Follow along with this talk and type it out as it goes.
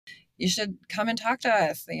you should come and talk to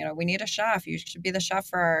us. You know, we need a chef. You should be the chef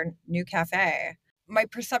for our new cafe. My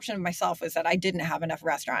perception of myself was that I didn't have enough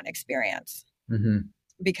restaurant experience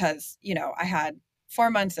because, you know, I had 4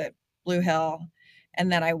 months at Blue Hill,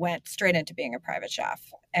 and then I went straight into being a private chef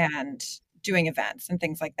and doing events and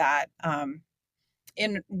things like that.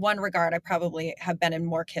 In one regard, I probably have been in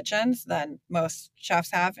more kitchens than most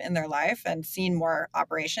chefs have in their life and seen more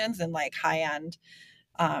operations and like high end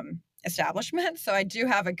establishments. So I do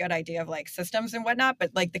have a good idea of like systems and whatnot,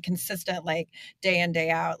 but like the consistent, like day in, day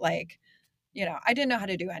out, like, you know, I didn't know how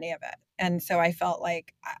to do any of it. And so I felt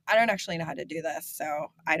like I don't actually know how to do this. So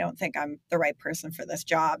I don't think I'm the right person for this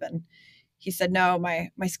job. And he said, no, my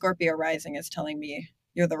Scorpio rising is telling me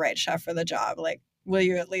you're the right chef for the job. Like, will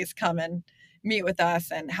you at least come and meet with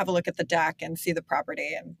us and have a look at the deck and see the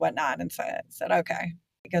property and whatnot? And so I said, okay.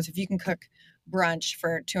 Because if you can cook brunch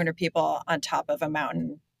for 200 people on top of a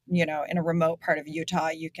mountain, you know, in a remote part of Utah,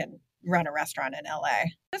 you can run a restaurant in LA.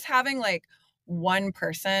 Just having like one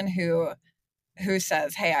person who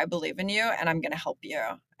says, hey, I believe in you and I'm going to help you.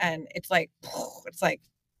 And it's like,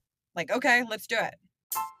 okay, let's do it.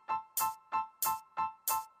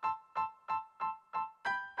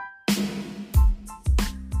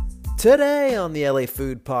 Today on the LA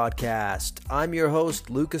Food Podcast, I'm your host,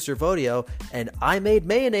 Lucas Servodio, and I made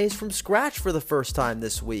mayonnaise from scratch for the first time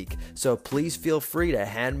this week, so please feel free to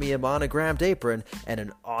hand me a monogrammed apron and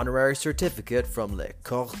an honorary certificate from Le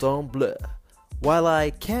Cordon Bleu. While I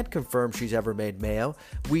can't confirm she's ever made mayo,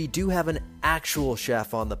 we do have an actual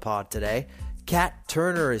chef on the pod today. Kat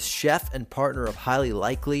Turner is chef and partner of Highly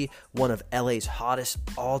Likely, one of LA's hottest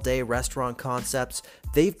all-day restaurant concepts.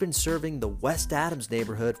 They've been serving the West Adams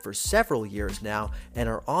neighborhood for several years now and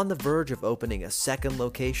are on the verge of opening a second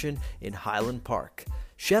location in Highland Park.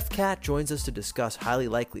 Chef Kat joins us to discuss Highly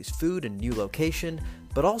Likely's food and new location,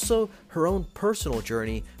 but also her own personal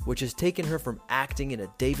journey, which has taken her from acting in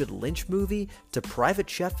a David Lynch movie to private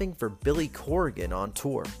chefing for Billy Corrigan on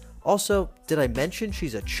tour. Also, did I mention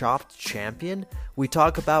she's a Chopped champion? We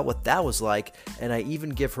talk about what that was like, and I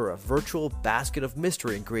even give her a virtual basket of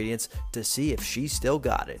mystery ingredients to see if she still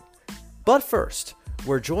got it. But first,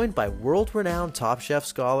 we're joined by world-renowned Top Chef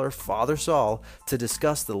scholar Father Saul to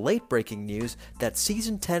discuss the late-breaking news that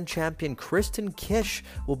Season 10 champion Kristen Kish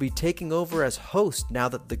will be taking over as host now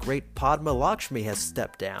that the great Padma Lakshmi has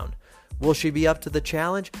stepped down. Will she be up to the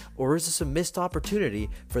challenge, or is this a missed opportunity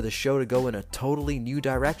for the show to go in a totally new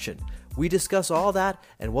direction? We discuss all that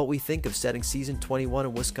and what we think of setting Season 21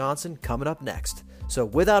 in Wisconsin coming up next. So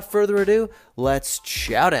without further ado, let's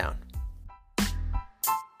chow down.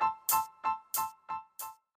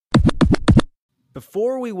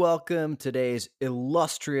 Before we welcome today's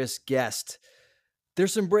illustrious guest,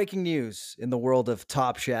 there's some breaking news in the world of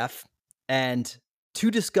Top Chef, and to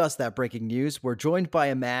discuss that breaking news, we're joined by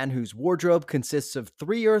a man whose wardrobe consists of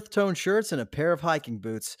 3 earth tone shirts and a pair of hiking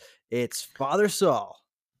boots. It's Father Saul.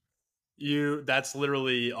 That's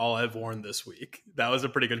literally all I've worn this week. That was a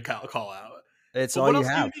pretty good call out. It's all you have.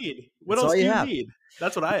 What else do you need? What else do you need?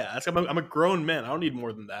 That's what I ask. I'm a grown man. I don't need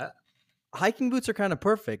more than that. Hiking boots are kind of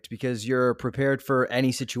perfect because you're prepared for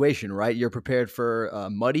any situation, right? You're prepared for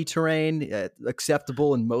muddy terrain,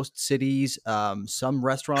 acceptable in most cities. Some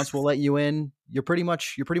restaurants will let you in. You're pretty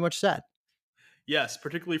much set. Yes,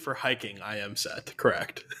 particularly for hiking, I am set.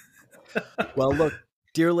 Correct. Well, look,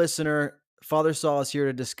 dear listener, Father Saul is here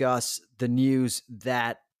to discuss the news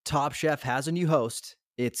that Top Chef has a new host.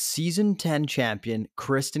 It's Season 10 champion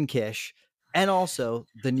Kristen Kish, and also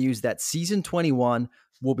the news that Season 21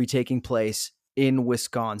 will be taking place in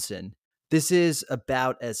Wisconsin. This is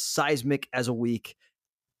about as seismic as a week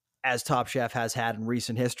as Top Chef has had in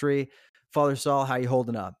recent history. Father Saul, how are you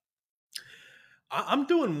holding up? I'm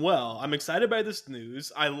doing well. I'm excited by this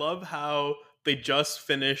news. I love how they just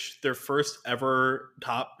finished their first ever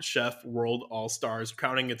Top Chef World All-Stars,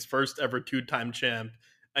 crowning its first ever 2-time champ.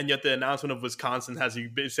 And yet the announcement of Wisconsin has you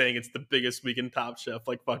saying it's the biggest week in Top Chef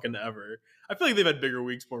like fucking ever. I feel like they've had bigger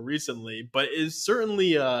weeks more recently, but it's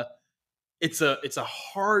certainly it's a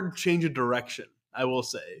hard change of direction, I will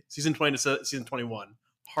say. Season 20 to Season 21.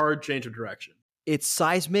 Hard change of direction. It's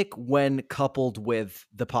seismic when coupled with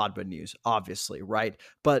the Podma news, obviously, right?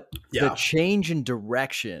 But the change in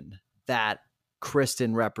direction that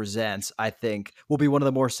Kristen represents, I think, will be one of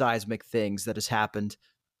the more seismic things that has happened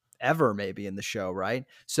ever maybe in the show, right?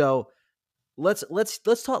 So let's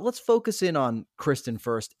focus in on Kristen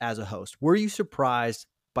first as a host. Were you surprised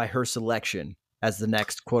by her selection as the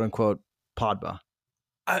next quote unquote Padma?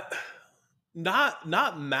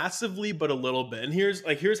 Not massively, but a little bit. And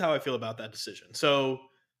here's how I feel about that decision. So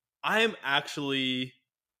I am actually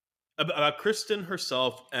about Kristen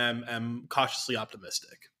herself am cautiously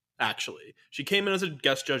optimistic. actually. She came in as a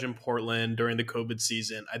guest judge in Portland during the COVID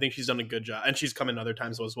season. I think she's done a good job. And she's come in other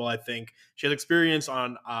times as well, I think. She has experience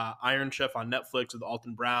on Iron Chef on Netflix with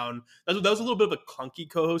Alton Brown. That was a little bit of a clunky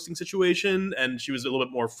co-hosting situation, and she was a little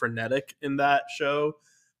bit more frenetic in that show.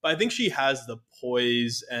 But I think she has the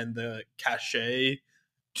poise and the cachet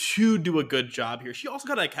to do a good job here. She also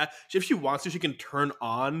kind of if she wants to, she can turn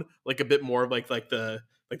on like a bit more of like the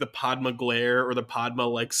Padma glare or the Padma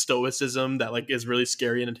like stoicism that like is really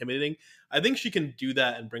scary and intimidating. I think she can do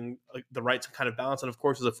that and bring like the right kind of balance. And of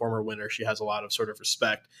course, as a former winner, she has a lot of sort of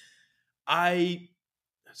respect. I'm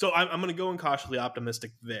going to go in cautiously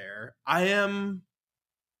optimistic there. I am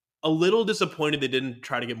a little disappointed they didn't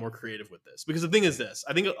try to get more creative with this, because the thing is this.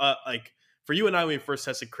 I think like for you and I, when we first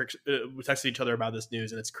we texted each other about this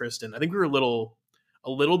news, and it's Kristen. I think we were a little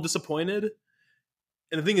disappointed.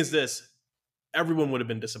 And the thing is this: everyone would have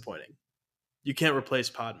been disappointing. You can't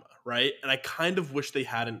replace Padma, right? And I kind of wish they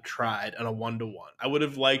hadn't tried on a 1-to-1. I would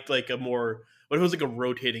have liked like what if it was like a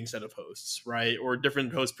rotating set of hosts, right? Or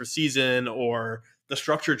different hosts per season, or the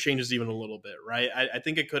structure changes even a little bit, right? I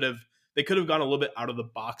think they could have gone a little bit out of the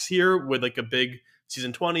box here with like a big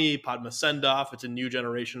season 20 Padma send off. It's a new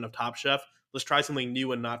generation of Top Chef. Let's try something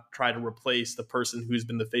new and not try to replace the person who's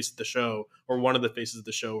been the face of the show or one of the faces of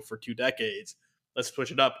the show for 2 decades. Let's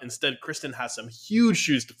switch it up. Instead, Kristen has some huge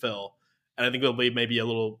shoes to fill, and I think it'll be a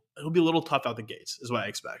little tough out the gates, is what I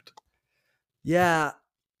expect. Yeah,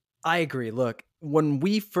 I agree. Look, when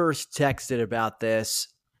we first texted about this,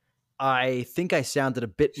 I think I sounded a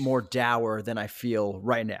bit more dour than I feel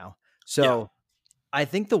right now. So Yeah. I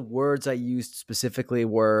think the words I used specifically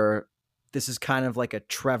were, this is kind of like a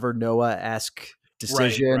Trevor Noah-esque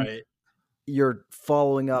decision. Right. You're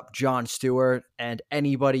following up Jon Stewart, and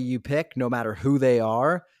anybody you pick, no matter who they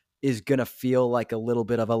are, is going to feel like a little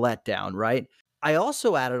bit of a letdown, right? I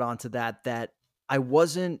also added on to that I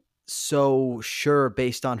wasn't so sure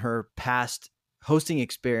based on her past hosting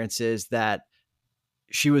experiences that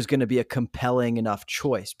she was going to be a compelling enough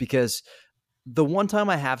choice, because the one time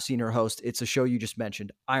I have seen her host, it's a show you just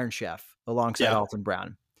mentioned, Iron Chef, alongside Alton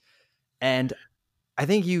Brown. And I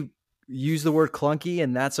think you use the word clunky,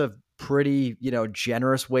 and that's a pretty,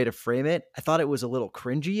 generous way to frame it. I thought it was a little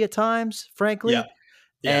cringy at times, frankly. Yeah,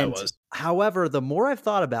 And it was. however, the more I've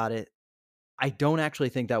thought about it, I don't actually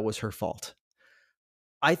think that was her fault.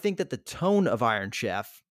 I think that the tone of Iron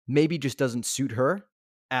Chef maybe just doesn't suit her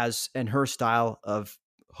and her style of,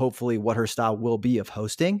 hopefully what her style will be of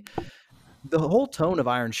hosting. The whole tone of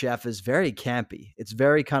Iron Chef is very campy. It's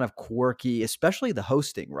very kind of quirky, especially the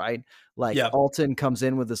hosting, right? Like Alton comes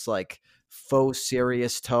in with this like faux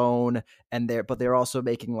serious tone, but they're also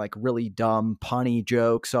making like really dumb punny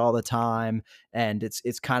jokes all the time. And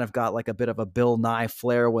it's kind of got like a bit of a Bill Nye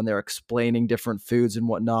flair when they're explaining different foods and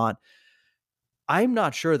whatnot. I'm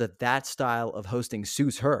not sure that style of hosting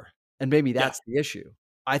suits her. And maybe that's the issue.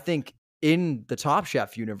 I think in the Top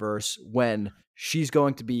Chef universe, when she's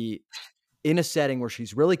going to be in a setting where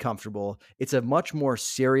she's really comfortable, it's a much more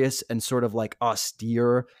serious and sort of like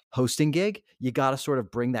austere hosting gig. You got to sort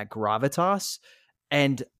of bring that gravitas.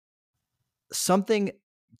 And something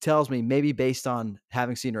tells me, maybe based on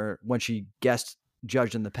having seen her when she guest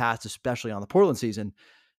judged in the past, especially on the Portland season,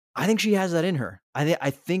 I think she has that in her. I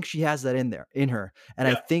think she has that in her. And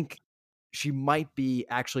I think she might be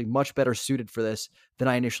actually much better suited for this than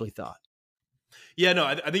I initially thought. Yeah, no,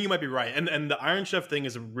 I think you might be right. And the Iron Chef thing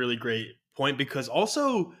is a really great point, because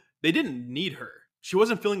also they didn't need her. She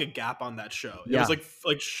wasn't filling a gap on that show. It was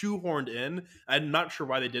like shoehorned in. I'm not sure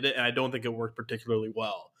why they did it, and I don't think it worked particularly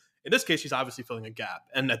well. In this case, she's obviously filling a gap,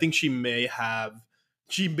 and I think she may have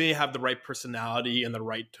the right personality and the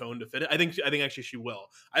right tone to fit it. I think actually she will.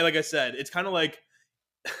 Like I said, it's kind of like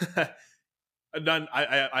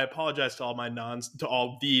I apologize to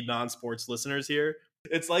all the non-sports listeners here.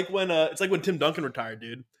 It's like when Tim Duncan retired,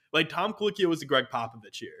 dude. Like Tom Colicchio was the Greg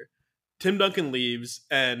Popovich here. Tim Duncan leaves,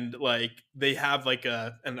 and like they have like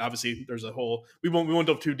and obviously there's a whole, we won't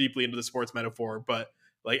delve too deeply into the sports metaphor, but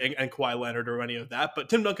like and Kawhi Leonard or any of that. But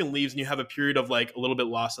Tim Duncan leaves, and you have a period of like a little bit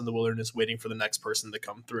lost in the wilderness, waiting for the next person to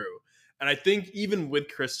come through. And I think even with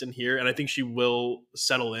Kristen here, and I think she will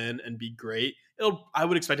settle in and be great. I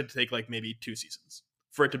would expect it to take like maybe 2 seasons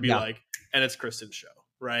for it to be like, and it's Kristen's show,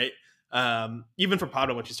 right? Even for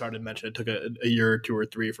Padma, when she started to mention, it took a year or 2 or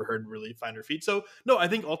 3 for her to really find her feet. So no, I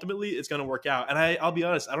think ultimately it's going to work out. And I'll be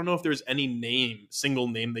honest, I don't know if there's any single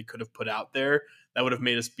name they could have put out there that would have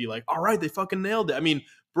made us be like, all right, they fucking nailed it. I mean,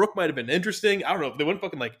 Brooke might have been interesting. I don't know if they wouldn't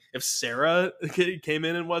fucking like, if Sarah came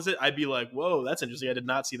in and was it, I'd be like, whoa, that's interesting. I did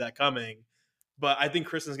not see that coming. But I think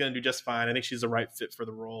Kristen's going to do just fine. I think she's the right fit for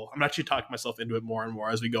the role. I'm actually talking myself into it more and more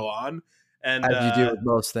as we go on. And As you do with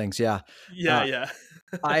most things, yeah. yeah, Uh, yeah.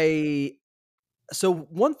 I So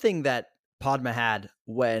one thing that Padma had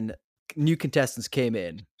when new contestants came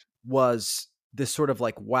in was this sort of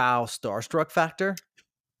like wow starstruck factor.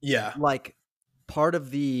 Yeah. Like part of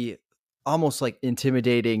the almost like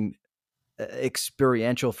intimidating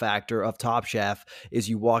experiential factor of Top Chef is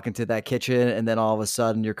you walk into that kitchen and then all of a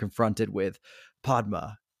sudden you're confronted with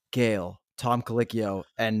Padma, Gail, Tom Colicchio,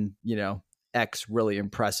 and ex really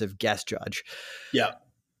impressive guest judge. Yeah.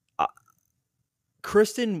 Uh,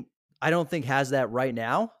 Kristen, I don't think has that right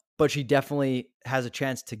now, but she definitely has a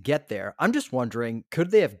chance to get there. I'm just wondering,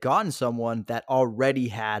 could they have gotten someone that already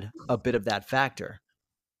had a bit of that factor?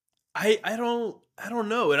 I don't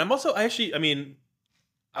know. And I'm also I mean,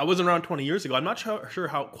 I wasn't around 20 years ago. I'm not sure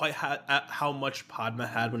how much Padma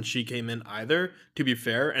had when she came in either, to be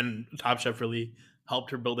fair, and Top Chef really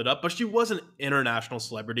helped her build it up. But she was an international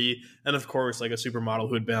celebrity, and of course, like a supermodel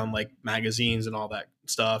who had been on like magazines and all that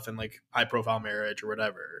stuff, and like high profile marriage or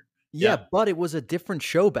whatever. Yeah, Yeah, but it was a different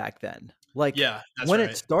show back then. Like yeah, that's when it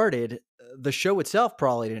right. started, the show itself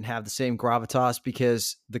probably didn't have the same gravitas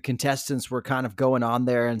because the contestants were kind of going on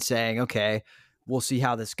there and saying, okay, we'll see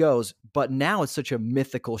how this goes. But now it's such a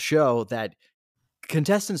mythical show that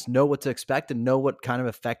contestants know what to expect and know what kind of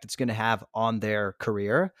effect it's going to have on their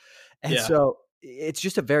career. And Yeah, so it's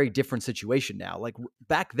just a very different situation now. Like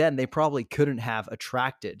back then, they probably couldn't have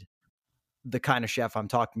attracted the kind of chef I'm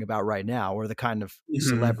talking about right now, or the kind of hmm,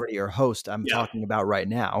 celebrity or host I'm yeah, talking about right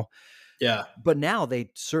now. yeah, But now they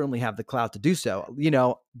certainly have the clout to do so.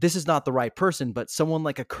 This is not the right person, but someone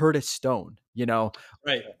like a Curtis Stone,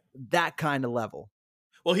 right. that kind of level.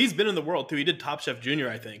 Well, he's been in the world too. He did Top Chef Junior,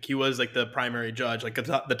 I think. He was like the primary judge, like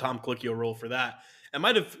the Tom Colicchio role for that. And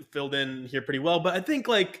might have filled in here pretty well, but I think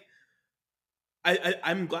like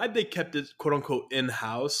I'm glad they kept it quote unquote in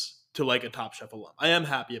house to like a Top Chef alum. I am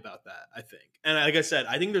happy about that. I think, and like I said,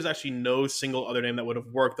 I think there's actually no single other name that would have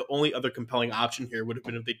worked. The only other compelling option here would have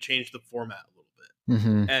been if they changed the format a little bit.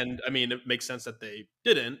 Mm-hmm. And I mean, it makes sense that they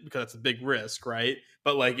didn't because that's a big risk, right?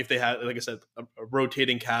 But like if they had, like I said, a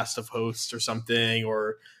rotating cast of hosts or something,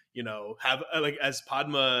 or have like as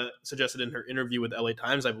Padma suggested in her interview with LA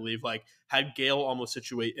Times, I believe, like had Gail almost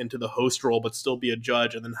situate into the host role, but still be a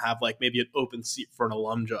judge, and then have like maybe an open seat for an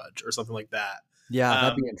alum judge or something like that. Yeah, that'd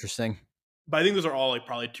Um, be interesting. but I think those are all like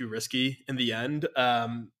probably too risky in the end.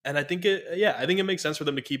 And I think I think it makes sense for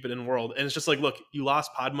them to keep it in world. And it's just like, look, you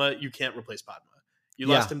lost Padma, you can't replace Padma. You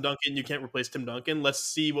lost Yeah. Tim Duncan, you can't replace Tim Duncan. Let's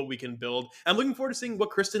see what we can build. I'm looking forward to seeing what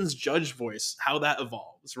Kristen's judge voice, how that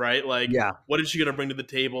evolves, right? Like, Yeah. what is she going to bring to the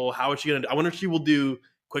table? How is she going to? I wonder if she will do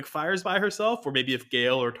quick fires by herself, or maybe if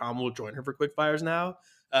Gail or Tom will join her for quick fires now.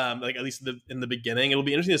 Like at least in the beginning, it'll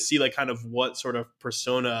be interesting to see like kind of what sort of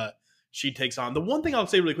persona she takes on. The one thing I'll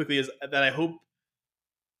say really quickly is that I hope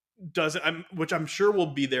doesn't which I'm sure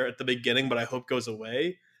will be there at the beginning, but I hope goes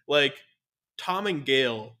away. Like Tom and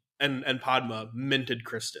Gail and Padma minted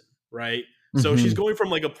Kristen, right? So she's Mm-hmm. going from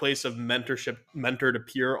like a place of mentorship, mentor to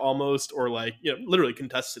peer almost, or like literally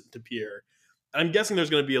contestant to peer. And I'm guessing there's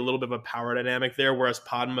going to be a little bit of a power dynamic there, whereas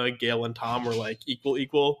Padma, Gail, and Tom were like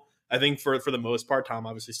equal. I think for the most part, Tom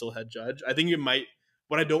obviously still head judge. I think it might.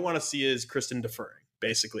 What I don't want to see is Kristen deferring,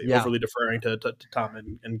 basically Yeah. overly deferring to Tom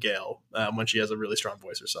and Gail when she has a really strong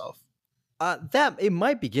voice herself. That it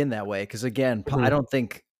might begin that way because again, I Mhm. don't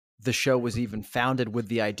think the show was even founded with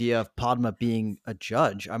the idea of Padma being a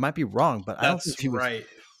judge. I might be wrong, but I don't think That's she was. right.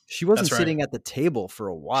 She wasn't That's right. sitting at the table for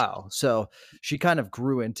a while, so she kind of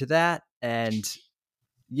grew into that. And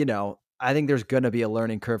I think there's going to be a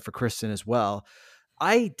learning curve for Kristen as well.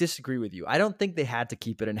 I disagree with you. I don't think they had to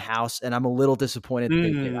keep it in house, and I'm a little disappointed that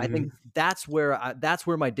they did. I think Mm. that's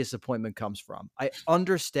where my disappointment comes from. I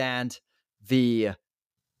understand the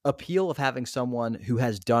appeal of having someone who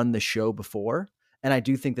has done the show before, and I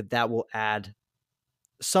do think that will add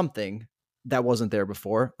something that wasn't there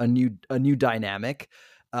before, a new dynamic,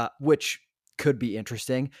 which could be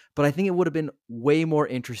interesting. But I think it would have been way more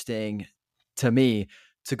interesting to me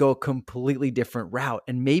to go a completely different route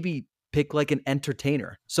and maybe pick like an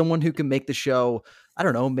entertainer, someone who can make the show, I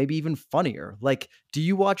don't know, maybe even funnier. Like, do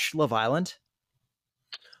you watch Love Island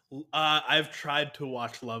I've tried to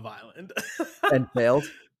watch Love Island. and failed?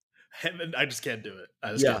 I just can't do it.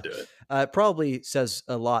 I just Yeah. can't do it. It probably says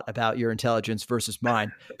a lot about your intelligence versus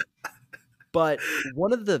mine. But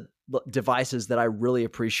one of the devices that I really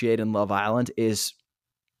appreciate in Love Island is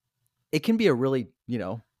it can be a really,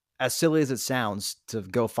 as silly as it sounds to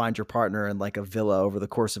go find your partner in like a villa over the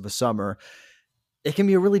course of a summer, it can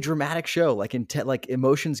be a really dramatic show. Like like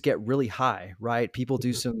emotions get really high, right? People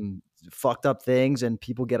do some fucked up things and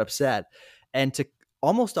people get upset. And to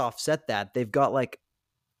almost offset that, they've got like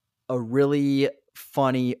a really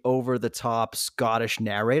funny, over the top Scottish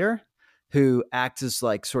narrator who acts as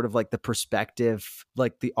like sort of like the perspective,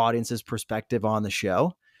 like the audience's perspective on the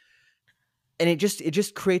show. And it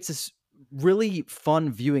just creates this really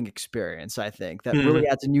fun viewing experience, I think, that really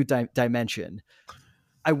Mhm. adds a new dimension.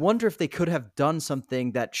 I wonder if they could have done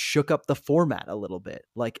something that shook up the format a little bit,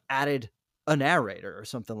 like added a narrator or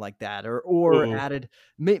something like that, or Ooh. added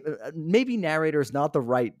maybe narrator is not the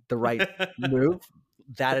right move,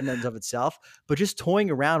 that in and of itself, but just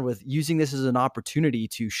toying around with using this as an opportunity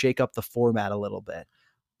to shake up the format a little bit,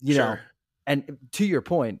 you Sure. know. And to your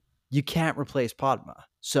point, you can't replace Padma,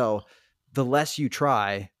 so the less you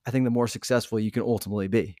try, I think the more successful you can ultimately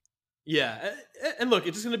be. Yeah, and look,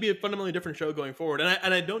 it's just going to be a fundamentally different show going forward,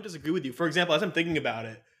 and I don't disagree with you. For example, as I'm thinking about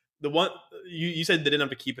it, the one you said they didn't have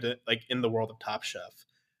to keep it like in the world of Top Chef.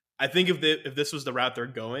 I think if this was the route they're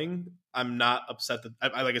going, I'm not upset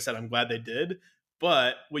that like I said, I'm glad they did.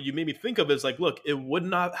 But what you made me think of is like, look, it would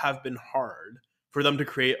not have been hard for them to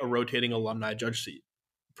create a rotating alumni judge seat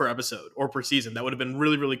per episode or per season. That would have been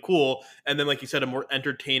really, really cool. And then, like you said, a more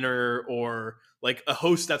entertainer or like a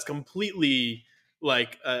host that's completely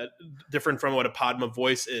like different from what a Padma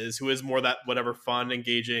voice is, who is more that whatever fun,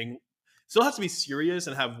 engaging. Still has to be serious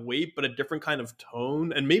and have weight, but a different kind of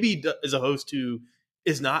tone. And maybe is a host who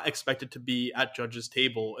is not expected to be at judge's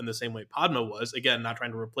table in the same way Padma was. Again, not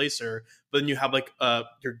trying to replace her, but then you have like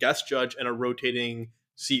your guest judge and a rotating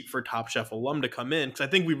seat for Top Chef alum to come in, because I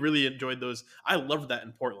think we really enjoyed those. I loved that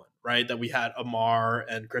in Portland, right? That we had Amar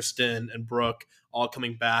and Kristen and Brooke all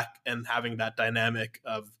coming back and having that dynamic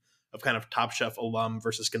of kind of Top Chef alum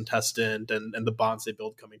versus contestant and the bonds they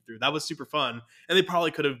build coming through. That was super fun, and they probably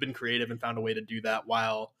could have been creative and found a way to do that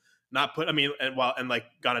while not put. I mean, and like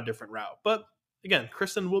gone a different route. But again,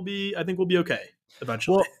 Kristen will be. I think will be okay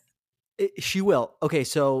eventually. Well, she will. Okay,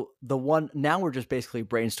 so the one now we're just basically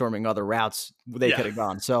brainstorming other routes they Yeah. could have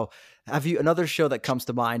gone. So, have you another show that comes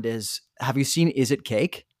to mind is have you seen Is It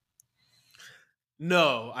Cake?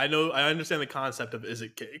 No, I know. I understand the concept of is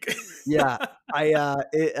it cake. Yeah,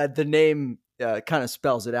 the name kind of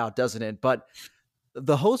spells it out, doesn't it? But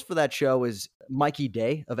the host for that show is Mikey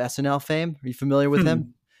Day of SNL fame. Are you familiar with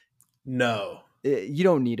him? No. You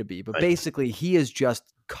don't need to be, but I, basically he is just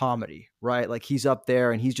comedy, right? Like he's up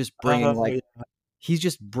there and yeah. he's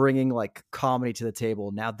just bringing like comedy to the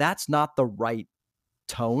table. Now that's not the right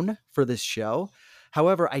tone for this show.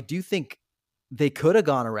 However, I do think they could have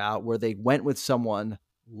gone a route where they went with someone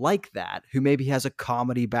like that who maybe has a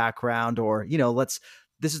comedy background, or,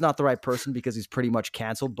 this is not the right person because he's pretty much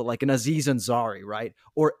canceled, but like an Aziz Ansari, right?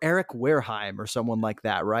 Or Eric Wareheim or someone like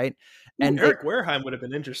that, right? Ooh, And they, Eric Wareheim would have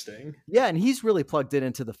been interesting. yeah, and he's really plugged in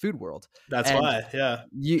into the food world. That's And why, yeah.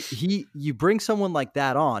 you bring someone like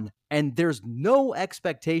that on, and there's no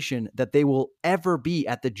expectation that they will ever be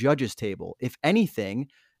at the judges table. If anything,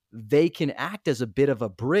 they can act as a bit of a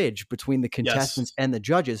bridge between the Yes. contestants and the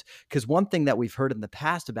judges. Because one thing that we've heard in the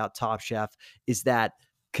past about Top Chef is that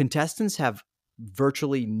contestants have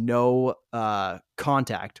virtually no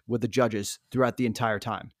contact with the judges throughout the entire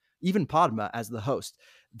time. Even Padma, as the host,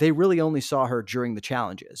 they really only saw her during the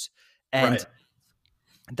challenges. And Right.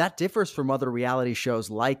 that differs from other reality shows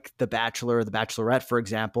like The Bachelor or The Bachelorette, for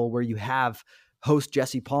example, where you have host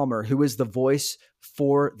Jesse Palmer, who is the voice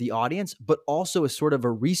for the audience, but also is sort of a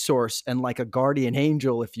resource and like a guardian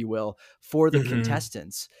angel, if you will, for the Mhm.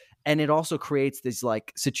 contestants. And it also creates these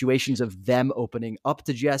like situations of them opening up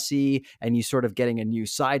to Jesse and you sort of getting a new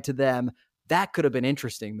side to them. That could have been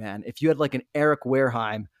interesting, man. If you had like an Eric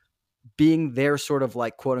Wareheim being their sort of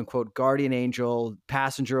like quote unquote guardian angel,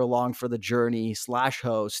 passenger along for the journey /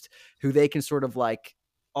 host, who they can sort of like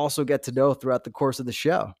also get to know throughout the course of the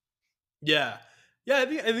show. Yeah. Yeah, I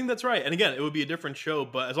think that's right. And again, it would be a different show,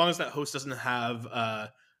 but as long as that host doesn't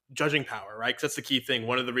have judging power, right? Because that's the key thing.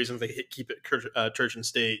 One of the reasons they keep it church and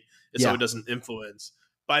state is so Yeah, it doesn't influence.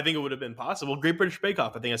 But I think it would have been possible. Great British Bake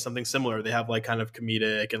Off, I think, has something similar. They have like kind of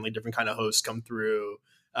comedic and like different kind of hosts come through,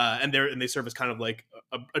 and they serve as kind of like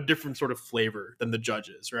a different sort of flavor than the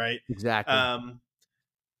judges, right? exactly. Um,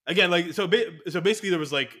 again, like so basically there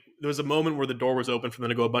was a moment where the door was open for them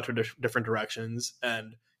to go a bunch of different directions.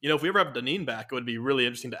 And if we ever have Danine back, it would be really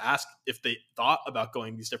interesting to ask if they thought about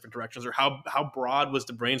going these different directions, or how broad was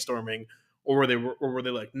the brainstorming, or were they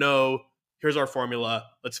like, no, here's our formula,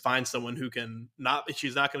 let's find someone who can not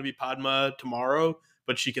she's not going to be Padma tomorrow,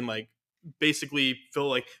 but she can like basically feel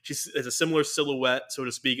like she's a similar silhouette, so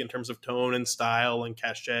to speak, in terms of tone and style and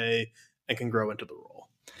cachet, and can grow into the role.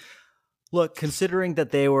 Look, considering that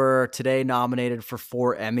they were today nominated for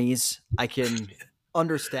 4 Emmys, I can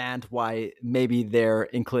understand why maybe their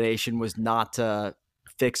inclination was not to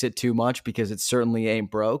fix it too much, because it certainly ain't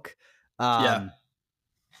broke. Yeah. Um,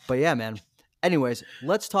 but yeah, man. Anyways,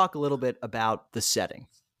 let's talk a little bit about the setting.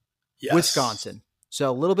 Yes. Wisconsin. So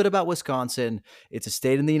a little bit about Wisconsin. It's a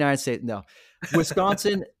state in the United States. No,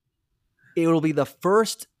 Wisconsin, it will be the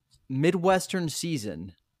first Midwestern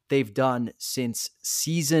season they've done since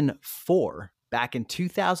season 4 back in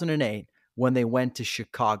 2008 when they went to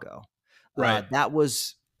Chicago. Right. That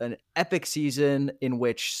was an epic season in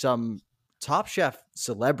which some Top Chef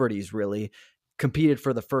celebrities really competed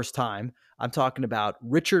for the first time. I'm talking about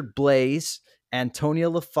Richard Blaze, Antonia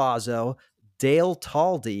Lafazo, Dale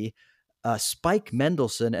Taldy, Spike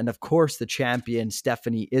Mendelsohn, and of course the champion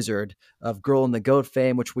Stephanie Izzard of Girl and the Goat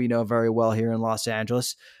fame, which we know very well here in Los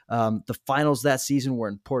Angeles. The finals that season were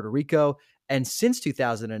in Puerto Rico, and since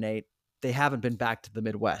 2008, they haven't been back to the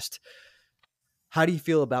Midwest. How do you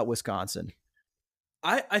feel about Wisconsin?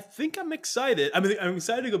 I think I'm excited. I mean, I'm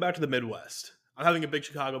excited to go back to the Midwest. I'm having a big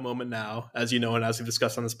Chicago moment now, as you know, and as we've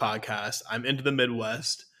discussed on this podcast. I'm into the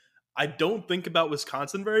Midwest. I don't think about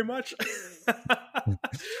Wisconsin very much,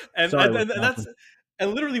 and, Sorry, and and that's Wisconsin.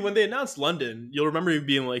 and literally when they announced London, you'll remember me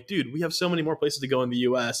being like, "Dude, we have so many more places to go in the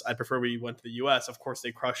U.S. I prefer we went to the U.S." Of course,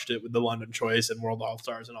 they crushed it with the London choice and World All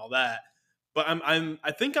Stars and all that. But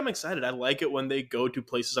I think I'm excited. I like it when they go to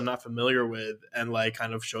places I'm not familiar with and like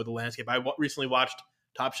kind of show the landscape. Recently watched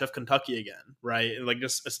Top Chef Kentucky again, right? And like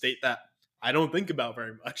just a state that I don't think about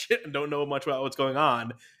very much and don't know much about what's going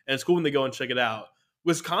on. And it's cool when they go and check it out.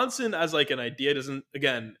 Wisconsin as like an idea doesn't,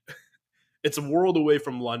 again, it's a world away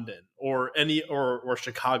from London or or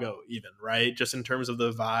Chicago even, right? Just in terms of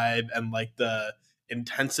the vibe and like the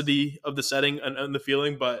intensity of the setting and the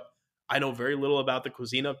feeling. But I know very little about the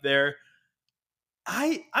cuisine up there.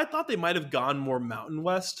 I thought they might have gone more Mountain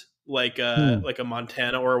West, Hmm. like a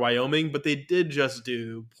Montana or a Wyoming, but they did just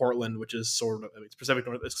do Portland, which is sort of, I mean, it's Pacific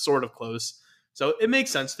North, it's sort of close. So it makes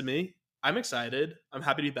sense to me. I'm excited. I'm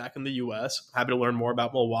happy to be back in the U.S. I'm happy to learn more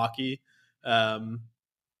about Milwaukee. Um,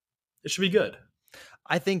 it should be good.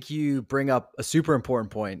 I think you bring up a super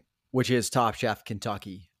important point, which is Top Chef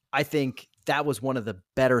Kentucky. I think that was one of the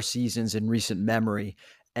better seasons in recent memory.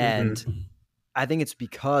 And Mm-hmm. I think it's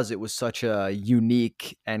because it was such a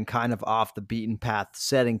unique and kind of off the beaten path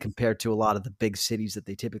setting compared to a lot of the big cities that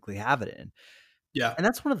they typically have it in. Yeah, And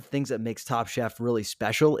that's one of the things that makes Top Chef really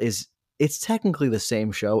special is it's technically the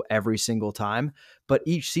same show every single time, but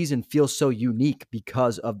each season feels so unique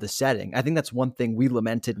because of the setting. I think that's one thing we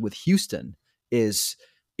lamented with Houston is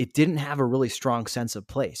it didn't have a really strong sense of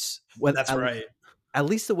place. that's right. At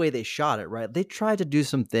least the way they shot it, right? They tried to do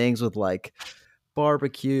some things with like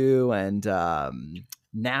barbecue and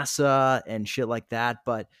NASA and shit like that,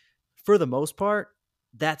 but for the most part,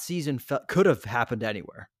 that season could have happened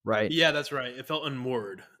anywhere, right? Yeah, that's right. It felt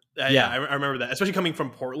unmoored. Yeah, Yeah. I remember that, especially coming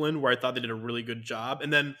from Portland, where I thought they did a really good job.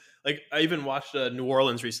 And then, like, I even watched New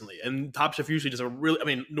Orleans recently, and Top Chef usually does a really. I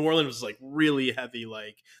mean, New Orleans was like really heavy.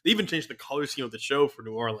 Like, they even changed the color scheme of the show for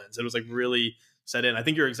New Orleans. It was like really set in. I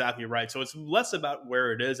think you're exactly right. So it's less about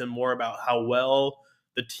where it is and more about how well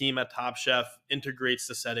the team at Top Chef integrates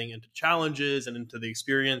the setting into challenges and into the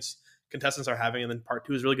experience contestants are having. And then part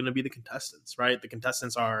two is really going to be the contestants, right? The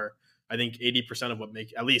contestants are I think 80% of what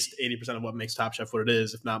make at least 80% of what makes Top Chef what it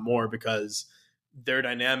is, if not more, because their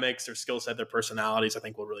dynamics, their skill set, their personalities, I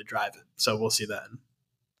think will really drive it. So we'll see then.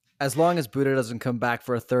 As long as Buddha doesn't come back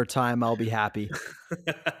for a third time, I'll be happy.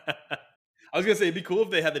 I was gonna say it'd be cool if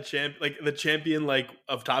they had the champion like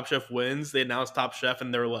of Top Chef wins. They announce Top Chef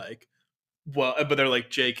and they're like, well, but they're like,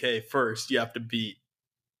 JK, first you have to beat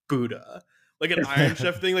Buddha. Like an Iron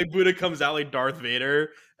Chef thing, like Buddha comes out like Darth Vader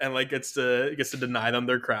and like gets to deny them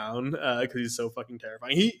their crown because he's so fucking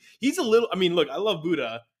terrifying. He's a little. I mean, look, I love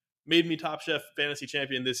Buddha. Made me Top Chef fantasy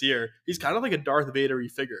champion this year. He's kind of like a Darth Vader-y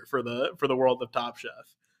figure for the world of Top Chef.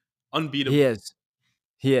 He Unbeatable. is.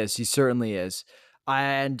 He is. He certainly is.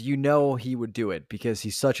 And you know he would do it because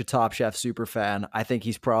he's such a Top Chef super fan. I think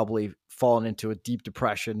he's probably fallen into a deep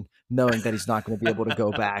depression knowing that he's not going to be able to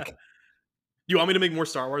go back. You want me to make more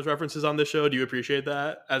Star Wars references on this show? Do you appreciate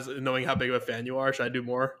that? As knowing how big of a fan you are, should I do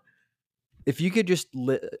more? If you could just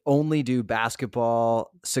only do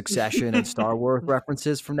basketball, Succession, and Star Wars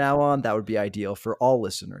references from now on, that would be ideal for all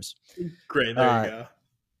listeners. Great, there you Uh, go.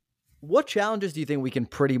 what challenges do you think we can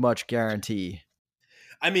pretty much guarantee?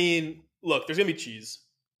 I mean, look, there's gonna be cheese.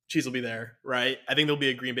 Cheese will be there, right? I think there'll be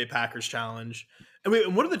a Green Bay Packers challenge. And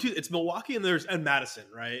wait, one of the two, it's Milwaukee and Madison,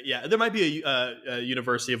 right? Yeah, there might be a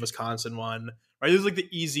University of Wisconsin one, right? There's like the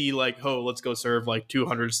easy, like, oh, let's go serve like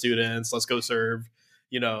 200 students. Let's go serve,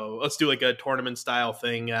 let's do like a tournament style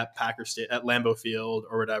thing at at Lambeau Field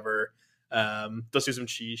or whatever. Let's do some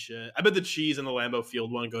cheese shit. I bet the cheese and the Lambeau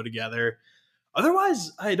Field one go together.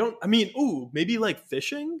 Otherwise, I don't. I mean, ooh, maybe like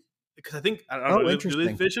fishing. because I think I don't Oh, know. Do they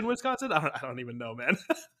interesting. fish in Wisconsin? I don't even know, man.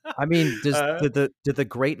 I mean, uh, did the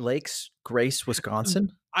Great Lakes grace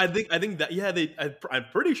Wisconsin? I think that yeah, I'm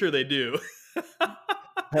pretty sure they do.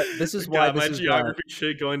 This is why God, this my is geography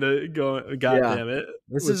shit going to go. God yeah. damn it,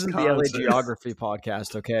 This isn't the LA Wisconsin. geography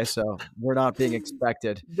podcast, okay? So we're not being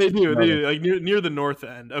expected to They know this. do like near the north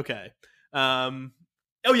end. Okay. Um.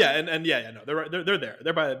 Oh yeah, and yeah, no, they're right. They're there.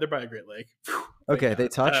 They're by a Great Lake. Whew, thank Okay, God. they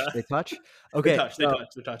touch. They Okay, touch. They so touch.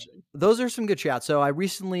 They're touching. those are some good chats. So I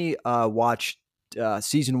recently watched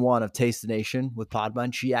season 1 of Taste the Nation with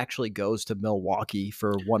Podman. She actually goes to Milwaukee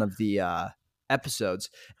for one of the episodes,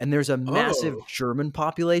 and there's a massive Oh. German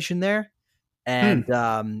population there, Hmm. and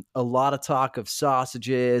a lot of talk of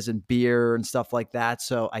sausages and beer and stuff like that.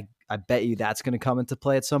 So I bet you that's going to come into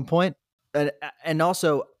play at some point. And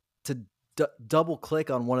also to double click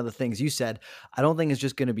on one of the things you said, I don't think it's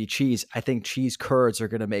just going to be cheese. I think cheese curds are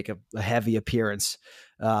going to make a heavy appearance,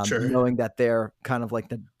 Sure. knowing that they're kind of like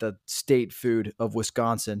the state food of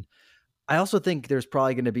Wisconsin. I also think there's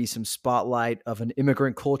probably going to be some spotlight of an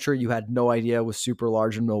immigrant culture you had no idea was super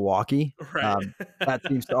large in Milwaukee. Right. Um, that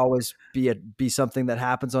seems to always be something that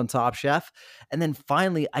happens on Top Chef. And then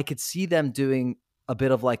finally, I could see them doing a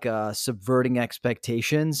bit of like a subverting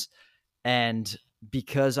expectations. And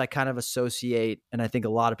because I kind of associate, and I think a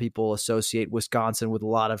lot of people associate Wisconsin with a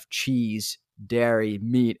lot of cheese, dairy,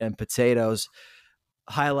 meat, and potatoes,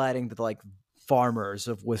 highlighting the like farmers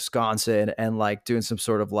of Wisconsin and like doing some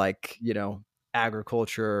sort of like,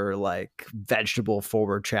 agriculture, like vegetable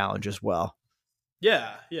forward challenge as well.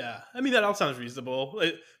 Yeah, yeah. I mean, that all sounds reasonable.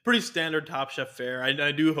 Pretty standard Top Chef fare.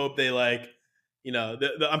 I do hope they like,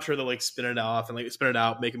 I'm sure they'll like spin it off and like spin it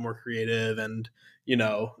out, make it more creative, and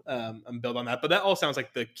and build on that. But that all sounds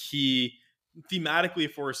like the key thematically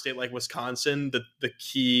for a state like Wisconsin. The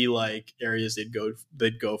key like areas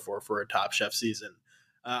they'd go for a Top Chef season.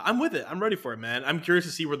 I'm with it. I'm ready for it, man. I'm curious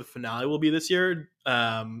to see where the finale will be this year.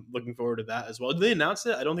 Looking forward to that as well. Did they announce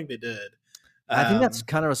it? I don't think they did. I think that's Um,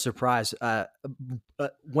 kind of a surprise.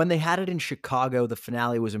 When they had it in Chicago, the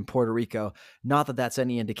finale was in Puerto Rico. Not that that's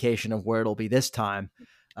any indication of where it'll be this time,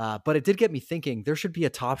 but it did get me thinking. There should be a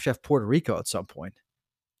Top Chef Puerto Rico at some point.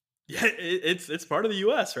 Yeah, it's part of the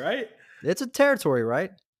U.S., right? It's a territory,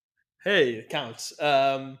 right? Hey, it counts.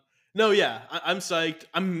 No, yeah, I'm psyched.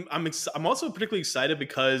 I'm also particularly excited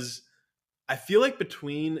because I feel like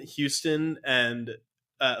between Houston and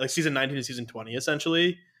like season 19 and season 20,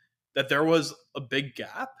 essentially, that there was a big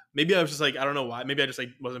gap. Maybe I was just like, I don't know why. Maybe I just like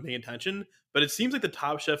wasn't paying attention. But it seems like the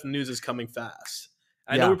Top Chef news is coming fast.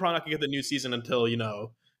 I know Yeah. we're probably not gonna get the new season until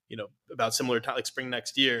about similar time, like spring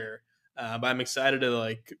next year. But I'm excited to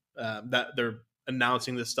like that they're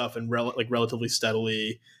announcing this stuff and relatively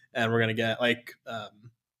steadily, and we're gonna get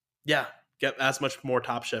get as much more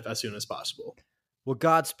Top Chef as soon as possible. Well,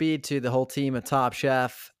 Godspeed to the whole team at Top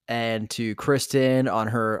Chef and to Kristen on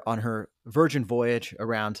her virgin voyage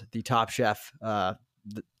around the Top Chef, the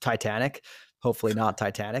Titanic. Hopefully not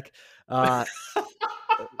Titanic.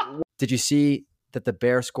 Did you see that the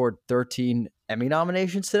Bear scored 13 Emmy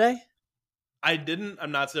nominations today? I didn't.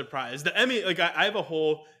 I'm not surprised. The Emmy, like I have a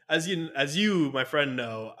whole as you, my friend,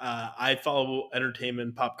 know. I follow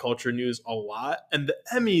entertainment, pop culture news a lot, and the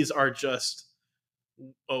Emmys are just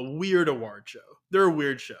a weird award show. They're a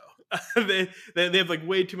weird show. They have like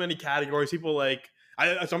way too many categories. People like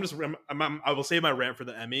I will save my rant for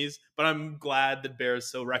the Emmys, but I'm glad that Bear is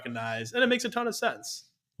so recognized, and it makes a ton of sense.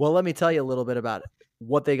 Well, let me tell you a little bit about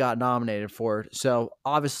what they got nominated for. So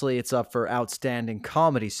obviously it's up for Outstanding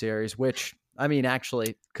Comedy Series, which I mean,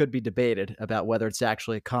 actually could be debated about whether it's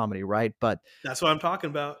actually a comedy, right? But That's what I'm talking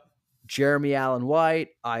about. Jeremy Allen White,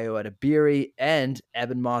 Ayo Edebiri, and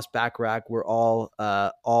Eben Moss Backrack were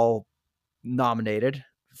all nominated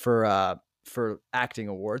for acting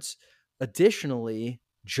awards. Additionally,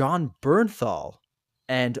 John Bernthal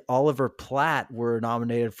and Oliver Platt were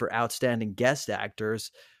nominated for outstanding guest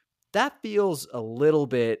actors. That feels a little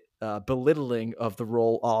bit belittling of the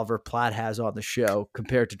role Oliver Platt has on the show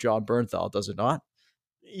compared to John Bernthal, does it not?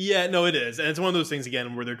 Yeah, no, it is, and it's one of those things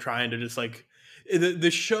again where they're trying to just like the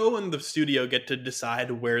show and the studio get to decide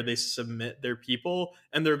where they submit their people,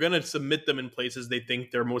 and they're going to submit them in places they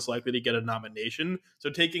think they're most likely to get a nomination. So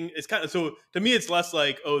it's kind of so to me, it's less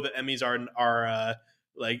like the Emmys are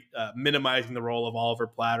minimizing the role of Oliver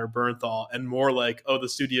Platt or Bernthal, and more like the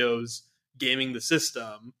studio's gaming the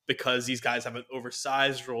system because these guys have an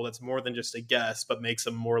oversized role that's more than just a guest, but makes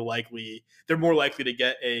them more likely. They're more likely to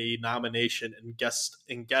get a nomination in guest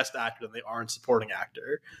actor than they are in supporting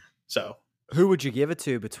actor. So who would you give it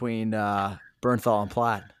to between Bernthal and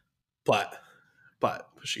Platt? Platt,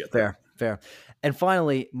 we should get there. Fair. And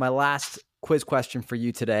finally, my last quiz question for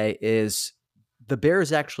you today is the Bear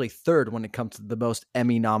is actually third when it comes to the most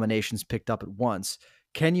Emmy nominations picked up at once.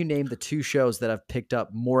 Can you name the two shows that have picked up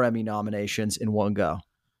more Emmy nominations in one go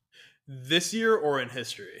This year or in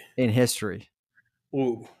history? in history?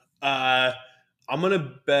 Ooh. Uh, I'm going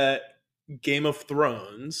to bet Game of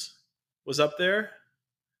Thrones was up there.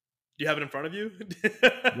 Do you have it in front of you?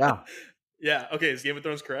 Yeah. Yeah. Okay. Is Game of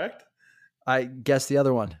Thrones correct? I guess the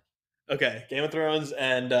other one. Okay. Game of Thrones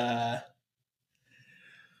and I'm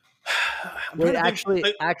Wait, trying to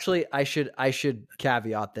think. actually, I should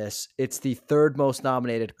caveat this. It's the third most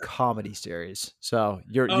nominated comedy series. So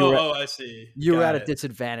I see. you were Got at a it.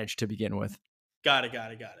 disadvantage to begin with. Got it.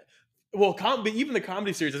 Got it. Got it. Well, but even the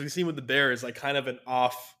comedy series, as we've seen with the Bear, is like kind of an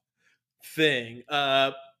off thing.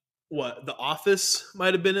 What The Office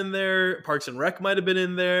might have been in there. Parks and Rec might have been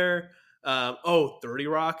in there. 30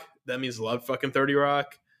 Rock. That means love fucking 30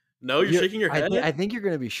 Rock. No, you're shaking your head. I think you're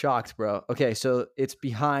going to be shocked, bro. Okay, so it's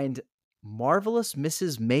behind Marvelous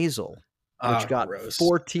Mrs. Maisel, which got Gross.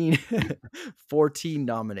 14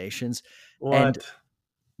 nominations. What? And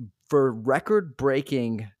for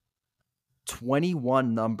record-breaking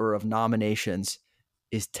 21 number of nominations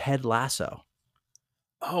is Ted Lasso.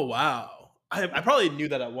 Oh wow. I probably knew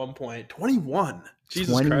that at one point. 21.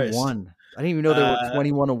 Jesus 21. Christ. I didn't even know there were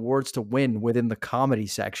 21 awards to win within the comedy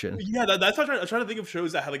section. Yeah, that's what I'm trying to think of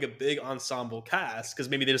shows that have like a big ensemble cast because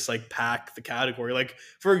maybe they just like pack the category. Like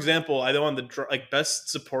for example, I know on the best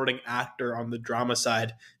supporting actor on the drama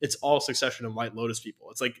side, it's all Succession and White Lotus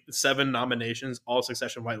people. It's like 7 nominations, all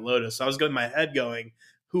Succession, White Lotus. So I was going in my head going,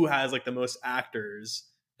 who has like the most actors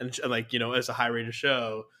and like it's a high rated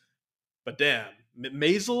show. But damn,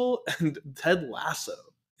 Maisel and Ted Lasso.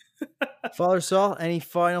 Father Saul, any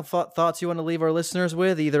final thoughts you want to leave our listeners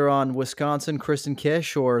with, either on Wisconsin, Kristen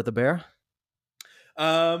Kish, or the Bear?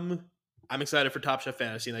 I'm excited for Top Chef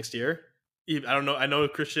Fantasy next year. I don't know. I know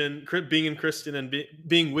Kristen being in Kristen and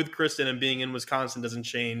being with Kristen and being in Wisconsin doesn't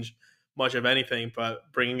change much of anything,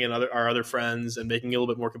 but bringing in our other friends and making it a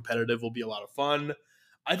little bit more competitive will be a lot of fun.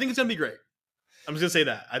 I think it's gonna be great. I'm just gonna say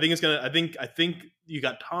that. I think it's gonna. I think you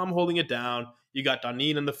got Tom holding it down. You got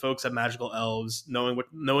Donine and the folks at Magical Elves knowing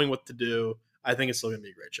what to do. I think it's still gonna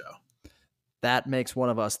be a great show. That makes one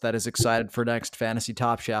of us that is excited for next Fantasy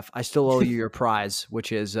Top Chef. I still owe you your prize,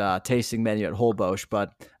 which is tasting menu at Holbosch,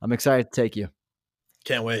 but I'm excited to take you.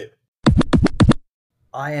 Can't wait.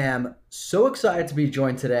 I am so excited to be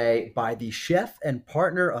joined today by the chef and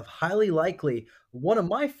partner of Highly Likely, one of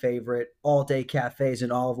my favorite all-day cafes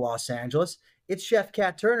in all of Los Angeles. It's Chef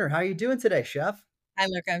Kat Turner. How are you doing today, Chef? Hi,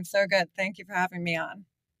 Luke. I'm so good. Thank you for having me on.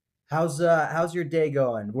 How's your day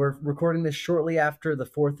going? We're recording this shortly after the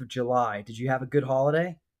 4th of July. Did you have a good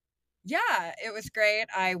holiday? Yeah, it was great.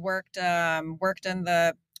 I worked in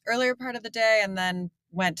the earlier part of the day and then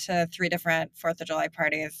went to 3 different 4th of July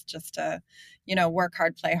parties just to, work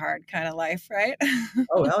hard, play hard kind of life, right?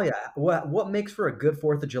 Oh, hell yeah. What makes for a good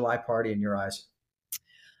 4th of July party in your eyes?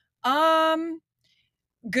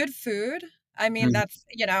 Good food. I mean,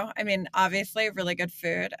 obviously really good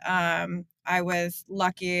food. I was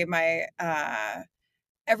lucky.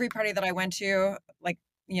 Every party that I went to,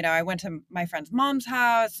 I went to my friend's mom's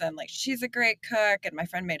house and like, she's a great cook and my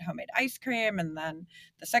friend made homemade ice cream. And then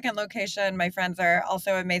the second location, my friends are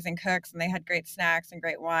also amazing cooks and they had great snacks and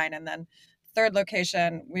great wine. And then third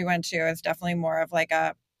location we went to is definitely more of like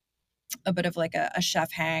a bit of like a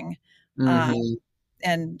chef hang. Mm-hmm.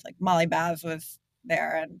 And like Molly Baz was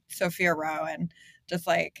there and Sophia Rowe and just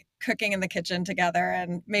like cooking in the kitchen together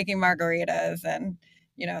and making margaritas. And,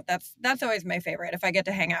 that's always my favorite. If I get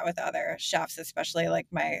to hang out with other chefs, especially like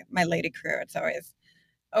my lady crew, it's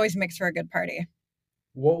always makes for a good party.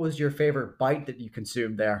 What was your favorite bite that you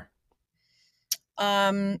consumed there?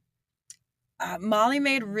 Molly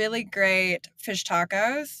made really great fish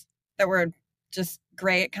tacos that were just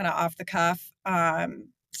great, kind of off the cuff.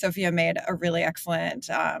 Sophia made a really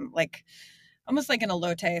excellent, almost like an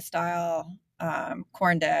elote style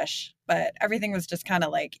corn dish, but everything was just kind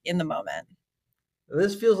of like in the moment.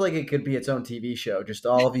 This feels like it could be its own TV show. Just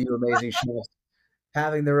all of you amazing chefs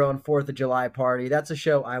having their own 4th of July party. That's a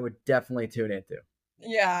show I would definitely tune into.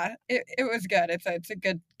 Yeah, it was good. It's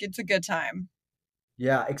a good time.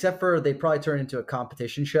 Yeah, except for they probably turn into a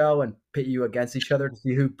competition show and pit you against each other to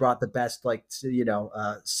see who brought the best,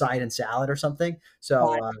 side and salad or something.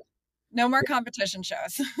 So no more competition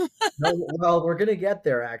shows. no, well, we're gonna get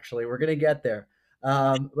there. Actually, we're gonna get there.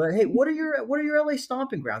 But hey, what are your LA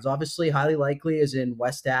stomping grounds? Obviously, Highly Likely is in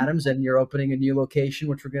West Adams, and you're opening a new location,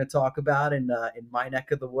 which we're going to talk about in my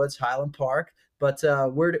neck of the woods, Highland Park. But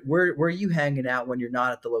where are you hanging out when you're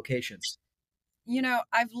not at the locations?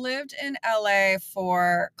 I've lived in LA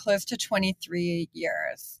for close to 23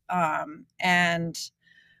 years. And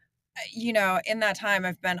in that time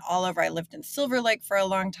I've been all over. I lived in Silver Lake for a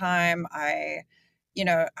long time. I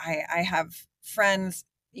have friends,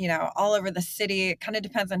 all over the city. It kind of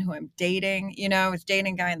depends on who I'm dating. I was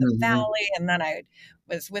dating a guy in the Mhm. Valley, and then I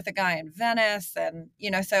was with a guy in Venice, and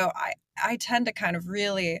so I tend to kind of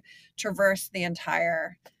really traverse the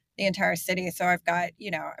entire city. So I've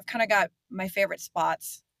kind of got my favorite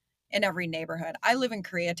spots in every neighborhood. I live in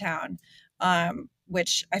Koreatown,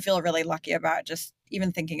 which I feel really lucky about, just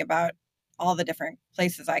even thinking about all the different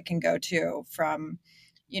places I can go to, from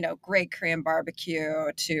great Korean barbecue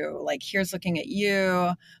to like Here's Looking at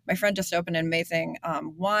You. My friend just opened an amazing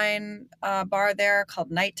wine bar there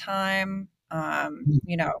called Nighttime.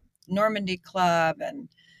 Normandy Club and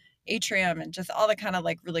Atrium, and just all the kind of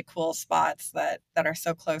like really cool spots that are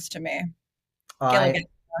so close to me. Gilligan.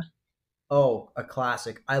 I Oh, a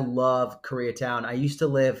classic. I love Koreatown. I used to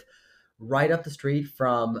live right up the street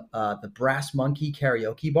from the Brass Monkey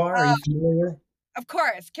Karaoke Bar. Are Oh, you familiar? of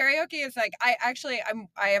course. Karaoke is like, I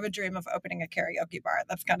have a dream of opening a karaoke bar.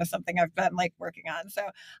 That's kind of something I've been like working on. So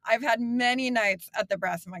I've had many nights at the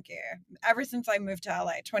Brass Monkey ever since I moved to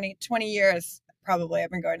LA. 20 years probably I've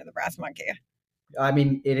been going to the Brass Monkey. I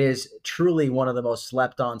mean, it is truly one of the most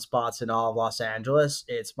slept on spots in all of Los Angeles.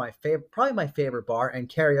 It's my favorite, probably my favorite bar, and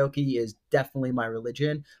karaoke is definitely my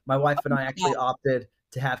religion. My wife and I Yeah, actually opted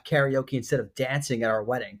to have karaoke instead of dancing at our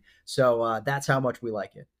wedding. So that's how much we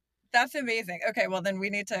like it. that's amazing. Okay, well then we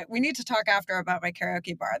need to talk after about my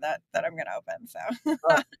karaoke bar that I'm going to open. So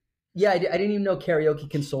Uh, yeah, I didn't even know karaoke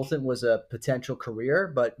consultant was a potential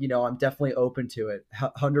career, but I'm definitely open to it,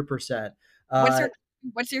 100%. what's Uh, your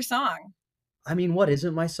what's your song? I mean, what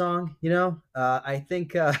isn't my song? I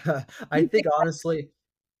think I think honestly,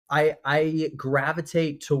 I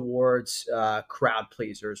gravitate towards crowd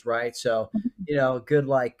pleasers, right? So good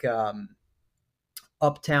like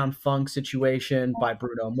Uptown Funk Situation by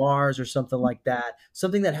Bruno Mars or something like that.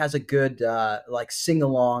 Something that has a good like sing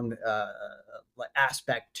along like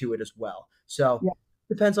aspect to it as well. So Yeah,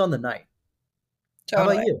 depends on the night. How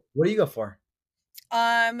about totally. you? What do you go for?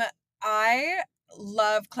 Um, I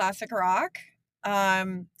love classic rock.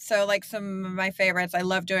 So like some of my favorites, I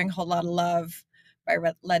love doing Whole Lot of Love by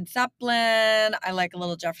Led Zeppelin. I like a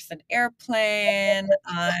little Jefferson Airplane.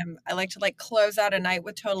 I like to like close out a night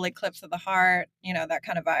with Total Eclipse of the Heart, that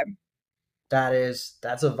kind of vibe.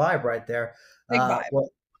 That's a vibe right there. Big vibe. Well,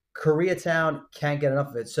 Koreatown can't get enough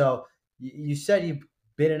of it. So you said you've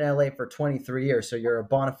been in LA for 23 years, so you're a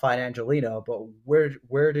bona fide Angelino. But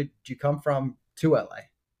where did you come from to LA?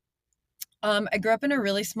 I grew up in a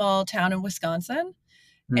really small town in Wisconsin,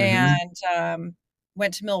 Mm-hmm. and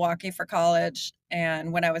went to Milwaukee for college.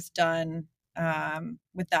 And when I was done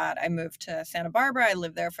with that, I moved to Santa Barbara. I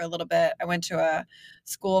lived there for a little bit. I went to a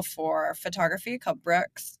school for photography called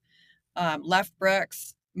Brooks, left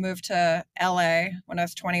Brooks, moved to LA when I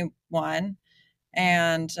was 21,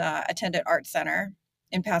 and attended Art Center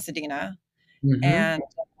in Pasadena. Mm-hmm. And,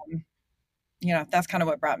 that's kind of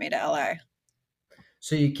what brought me to LA.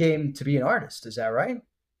 So you came to be an artist, is that right?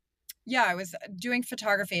 Yeah, I was doing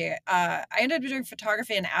photography. I ended up doing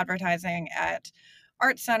photography and advertising at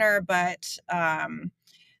Art Center, but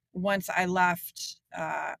once I left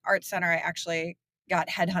Art Center, I actually got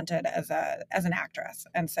headhunted as an actress,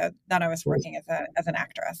 and so then I was Cool. working as an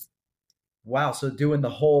actress. Wow. So doing the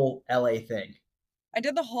whole LA thing. I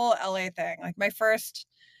did the whole LA thing. Like my first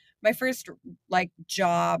like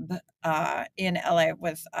job in LA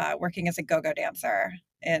was working as a go-go dancer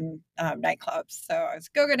in nightclubs. So I was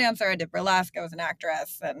a go-go dancer. I did burlesque. I was an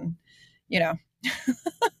actress, and you know,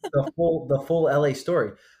 The full LA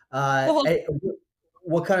story. the whole.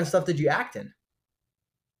 What kind of stuff did you act in?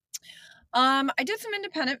 I did some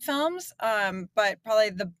independent films, but probably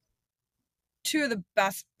the two of the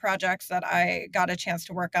best projects that I got a chance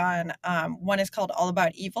to work on. One is called All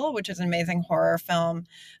About Evil, which is an amazing horror film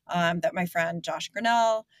that my friend Josh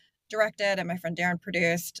Grinnell directed and my friend Darren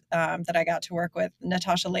produced. That I got to work with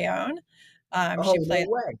Natasha Lyonne. She Oh, no played,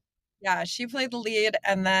 way. yeah, she played the lead,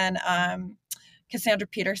 and then Cassandra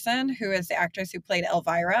Peterson, who is the actress who played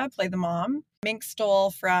Elvira, played the mom. Mink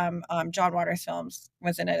Stoll from John Waters films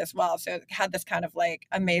was in it as well, so it had this kind of like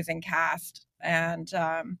amazing cast, and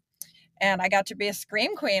I got to be a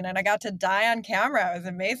scream queen, and I got to die on camera. It was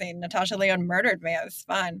amazing. Natasha Lyonne murdered me. It was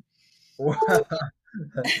fun.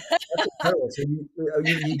 That's incredible. So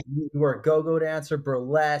you were a go-go dancer,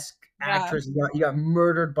 burlesque Yeah, actress. You got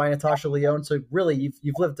murdered by Natasha Lyonne. So really,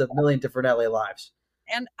 you've lived a million different LA lives.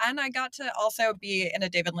 and I got to also be in a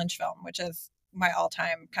David Lynch film, which is my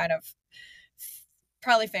all-time kind of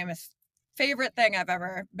probably famous favorite thing I've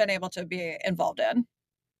ever been able to be involved in.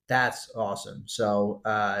 That's awesome. So,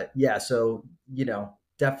 yeah, so,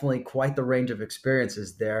 definitely quite the range of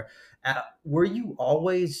experiences there. Were you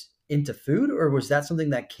always into food, or was that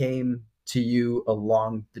something that came to you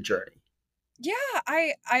along the journey? Yeah,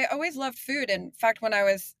 I always loved food. In fact, when I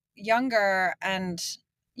was younger and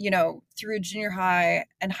through junior high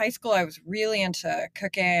and high school, I was really into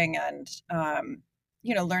cooking and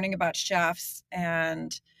learning about chefs.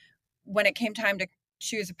 And when it came time to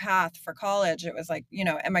choose a path for college, it was like,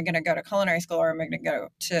 am I going to go to culinary school or am I going to go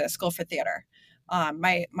to school for theater?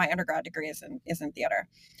 My undergrad degree is in theater,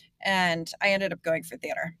 and I ended up going for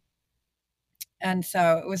theater. And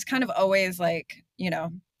so it was kind of always like,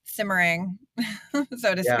 simmering,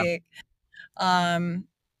 so to Yeah. speak. Um,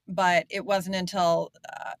 but it wasn't until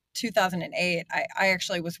 2008, I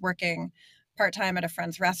actually was working part time at a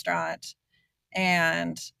friend's restaurant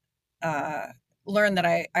and uh, learned that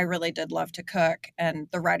I really did love to cook. And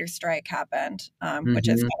the writer's strike happened, which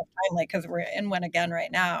is Hmm. kind of timely because we're in one again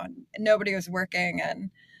right now. And nobody was working.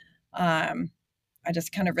 And um, I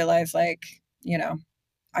just kind of realized, like,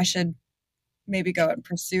 I should maybe go and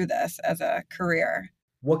pursue this as a career.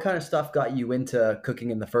 What kind of stuff got you into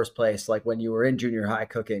cooking in the first place? Like when you were in junior high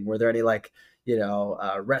cooking, were there any like,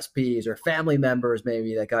 recipes or family members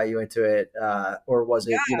maybe that got you into it? Or was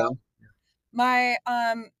it, Yeah. My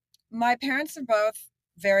my parents are both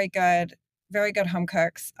very good, very good home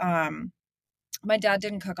cooks. My dad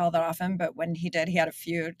didn't cook all that often, but when he did, he had a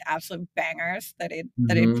few absolute bangers that he'd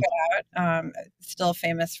Mhm. put out. Still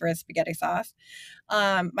famous for his spaghetti sauce.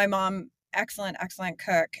 My mom, excellent, excellent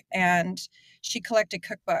cook, and she collected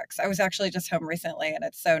cookbooks. I was actually just home recently, and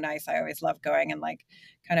it's so nice. I always love going and like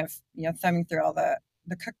kind of thumbing through all the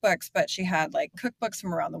cookbooks. But she had like cookbooks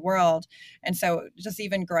from around the world, and so just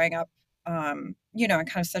even growing up, in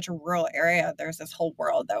kind of such a rural area, there's this whole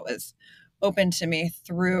world that was open to me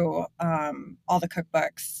through all the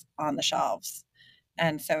cookbooks on the shelves.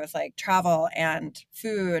 And so it's like travel and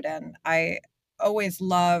food, and I always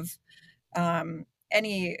love um,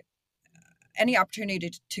 any any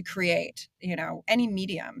opportunity to create, any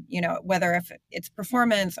medium, whether if it's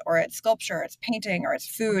performance or it's sculpture, it's painting or it's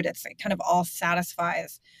food, it's it kind of all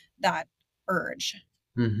satisfies that urge.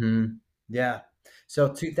 Mhm. Yeah.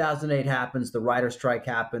 So 2008 happens, the writer strike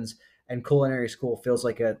happens, and culinary school feels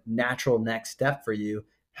like a natural next step for you.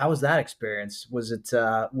 How was that experience? Was it,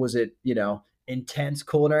 intense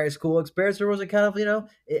culinary school experience, or was it kind of,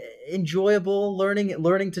 enjoyable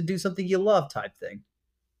learning to do something you love type thing?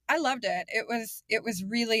 I loved it. It was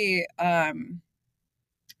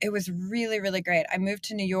really, really great. I moved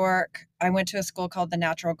to New York. I went to a school called the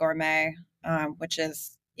Natural Gourmet, which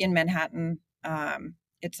is in Manhattan.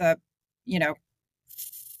 It's a, you know,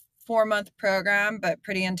 4-month program, but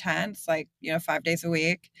pretty intense, like, 5 days a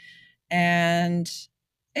week. And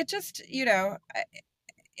it just, it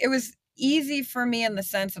was easy for me in the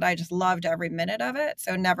sense that I just loved every minute of it.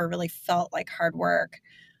 So it never really felt like hard work.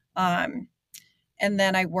 Um, and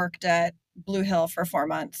then I worked at Blue Hill for 4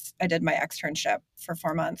 months. I did my externship for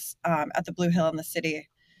 4 months at the Blue Hill in the city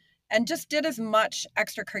and just did as much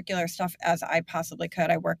extracurricular stuff as I possibly could.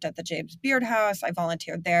 I worked at the James Beard House. I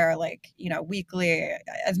volunteered there, like, weekly,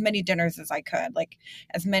 as many dinners as I could, like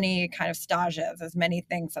as many kind of stages, as many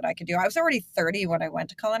things that I could do. I was already 30 when I went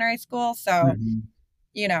to culinary school. So, Mhm.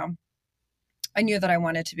 you know, I knew that I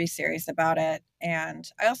wanted to be serious about it. And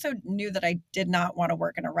I also knew that I did not want to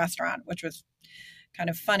work in a restaurant, which was kind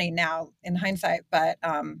of funny now in hindsight, but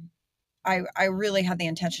I really had the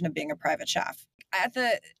intention of being a private chef. At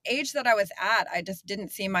the age that I was at, I just didn't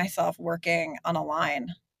see myself working on a line.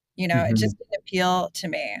 It Mhm. just didn't appeal to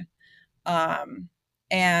me. Um,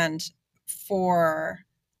 and for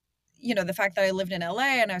the fact that I lived in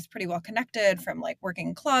LA and I was pretty well connected from like working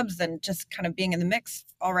in clubs and just kind of being in the mix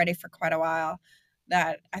already for quite a while,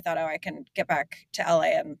 that I thought, oh, I can get back to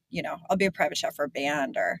LA and, I'll be a private chef for a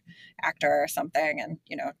band or actor or something and,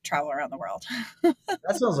 travel around the world.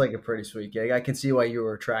 That sounds like a pretty sweet gig. I can see why you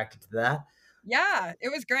were attracted to that. Yeah, it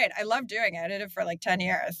was great. I loved doing it. I did it for like 10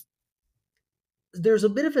 years. There's a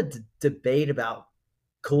bit of a debate about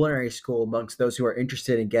culinary school amongst those who are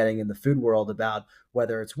interested in getting in the food world about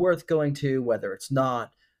whether it's worth going to, whether it's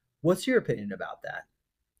not. What's your opinion about that?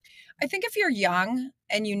 I think if you're young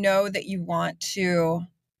and you know that you want to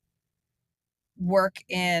work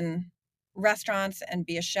in restaurants and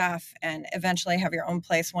be a chef and eventually have your own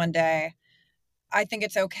place one day, I think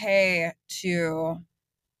it's okay to,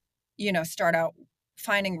 start out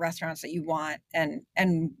finding restaurants that you want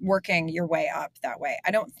and working your way up that way.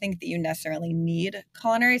 I don't think that you necessarily need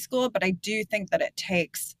culinary school, but I do think that it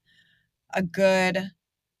takes a good,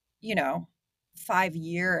 you know, 5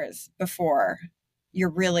 years before you're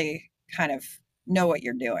really kind of know what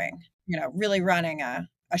you're doing, really running a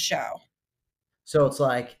show. So it's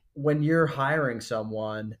like when you're hiring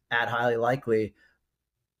someone at Highly Likely,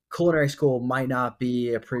 culinary school might not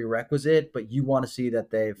be a prerequisite, but you want to see that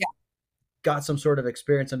they've Yeah. got some sort of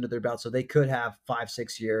experience under their belt. So they could have 5,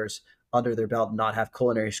 6 years under their belt and not have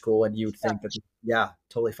culinary school. And you would think that, yeah,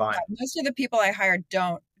 totally Yeah, fine. most of the people I hire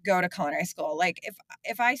don't go to culinary school. Like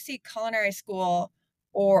if I see culinary school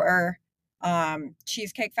or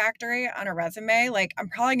Cheesecake Factory on a resume, like I'm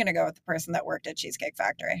probably going to go with the person that worked at Cheesecake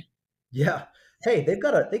Factory. Yeah. Hey, they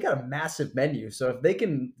got a massive menu. So if they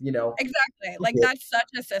can, Exactly. Like that's such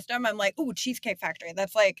a system. I'm like, ooh, Cheesecake Factory.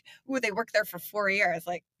 That's like, ooh, they worked there for 4 years.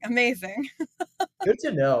 Like amazing. good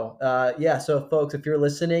to know. Yeah. So folks, if you're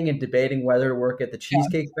listening and debating whether to work at the Yeah.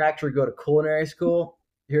 Cheesecake Factory, go to culinary school,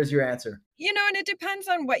 here's your answer. And it depends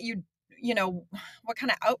on what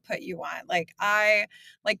kind of output you want. Like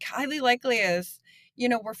highly likely is,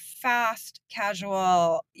 we're fast,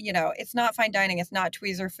 casual, it's not fine dining, it's not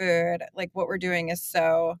tweezer food. Like what we're doing is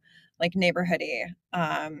so like neighborhoody.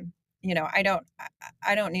 I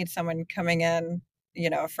don't need someone coming in,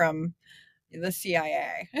 from the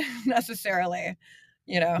CIA necessarily,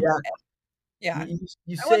 you know. Yeah. Yeah.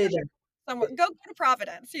 You I want say that. someone go to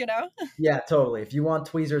Providence. Yeah, totally. If you want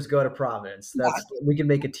tweezers, go to Providence. Yeah. We can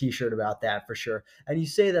make a T-shirt about that for sure. And you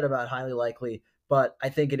say that about Highly Likely, but I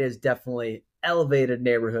think it is definitely elevated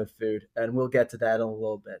neighborhood food, and we'll get to that in a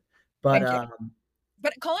little bit. But Thank you.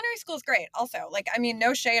 But culinary school is great also. Like, I mean,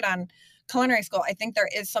 no shade on culinary school. I think there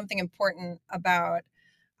is something important about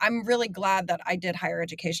I'm really glad that I did higher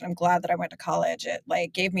education. I'm glad that I went to college. It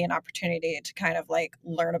like gave me an opportunity to kind of like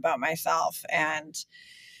learn about myself and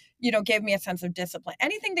gave me a sense of discipline.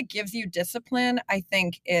 Anything that gives you discipline, I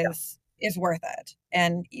think is worth it.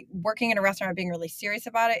 And working in a restaurant, being really serious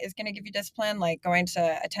about it is going to give you discipline. Like going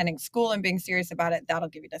to attending school and being serious about it, that'll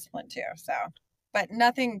give you discipline too. So, but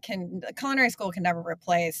culinary school can never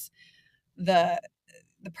replace the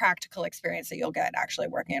practical experience that you'll get actually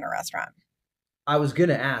working in a restaurant. I was going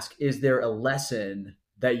to ask, is there a lesson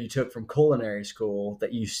that you took from culinary school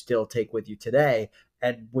that you still take with you today?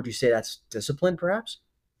 And would you say that's discipline, perhaps?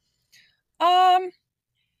 Um,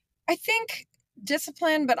 I think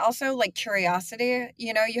discipline, but also like curiosity.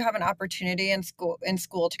 You have an opportunity in school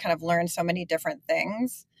to kind of learn so many different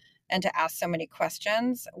things and to ask so many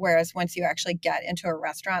questions. Whereas once you actually get into a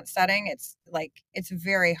restaurant setting, it's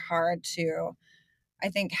very hard to, I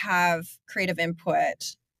think, have creative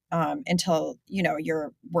input until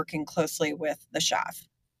you're working closely with the chef.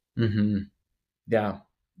 Mm-hmm. Yeah.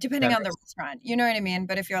 Depending That on the makes restaurant, you know what I mean.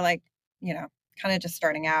 But if you're like, kind of just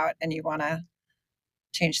starting out and you want to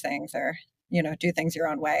change things or do things your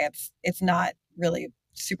own way, it's not really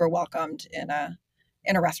super welcomed in a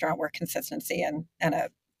restaurant where consistency and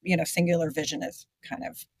a singular vision is kind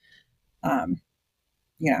of um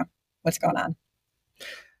what's going on.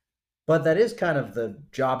 But that is kind of the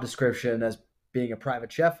job description as being a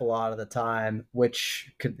private chef a lot of the time,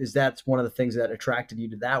 is that's one of the things that attracted you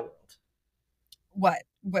to that world. What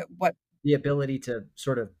The ability to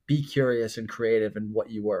sort of be curious and creative in what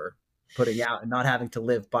you were putting out and not having to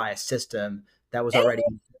live by a system that was already it,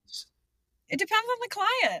 in place. it depends on the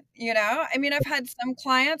client. I mean, I've had some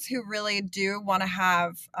clients who really do want to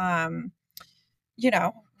have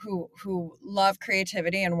who love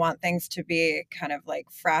creativity and want things to be kind of like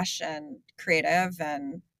fresh and creative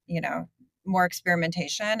and more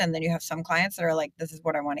experimentation. And then you have some clients that are like, this is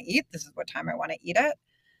what I want to eat, this is what time I want to eat it,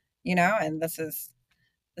 and this is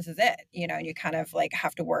it, and you kind of like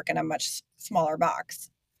have to work in a much smaller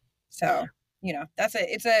box. So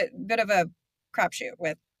it's a bit of a crapshoot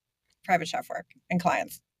with private chef work and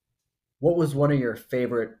clients. What was one of your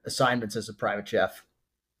favorite assignments as a private chef?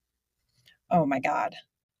 Oh my god.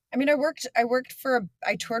 I mean, I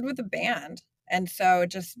toured with a band. And so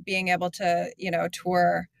just being able to,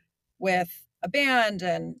 tour with a band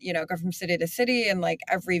and, go from city to city and like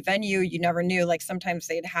every venue, you never knew, like sometimes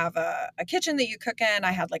they'd have a kitchen that you cook in.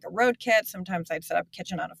 I had like a road kit. Sometimes I'd set up a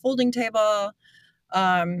kitchen on a folding table.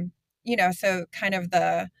 So kind of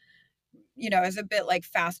is a bit like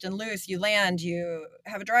fast and loose. You land, you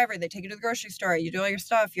have a driver, they take you to the grocery store, you do all your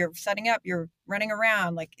stuff, you're setting up, you're running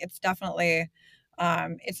around. Like it's definitely,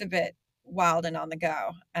 it's a bit wild and on the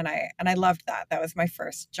go. And I loved that. That was my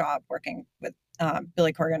first job working with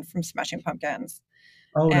Billy Corgan from Smashing Pumpkins.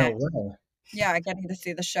 Oh, And no way. yeah, getting to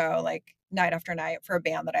see the show like night after night for a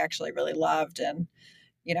band that I actually really loved. And,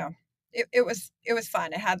 you know, it was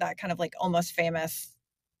fun. It had that kind of like almost famous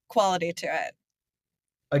quality to it.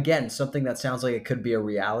 Again, something that sounds like it could be a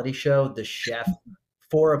reality show. The chef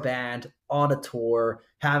for a band on a tour,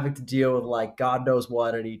 having to deal with like God knows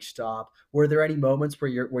what at each stop. Were there any moments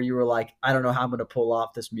where you were like, I don't know how I'm going to pull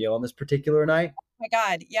off this meal on this particular night? My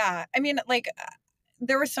God, yeah. I mean, like,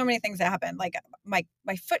 there were so many things that happened. Like, my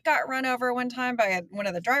foot got run over one time by one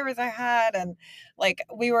of the drivers I had, and like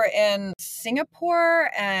we were in Singapore,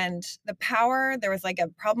 and there was like a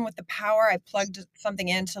problem with the power. I plugged something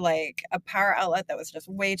into like a power outlet that was just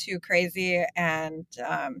way too crazy, and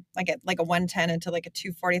like a 110 into like a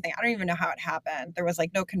 240 thing. I don't even know how it happened. There was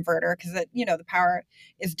like no converter because the power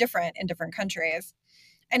is different in different countries.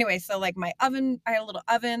 Anyway, so like I had a little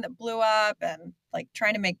oven that blew up, and like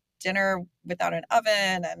trying to make dinner without an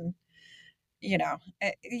oven, and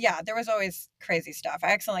yeah, there was always crazy stuff.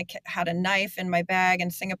 I accidentally had a knife in my bag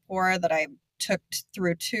in Singapore that I took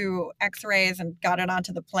through two x-rays and got it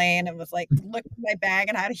onto the plane, and was like, looked at my bag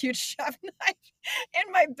and I had a huge chef knife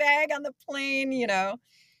in my bag on the plane.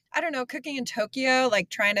 I don't know, cooking in Tokyo,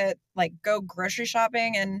 like trying to like go grocery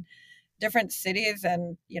shopping in different cities,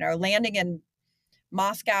 and landing in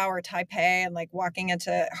Moscow or Taipei and like walking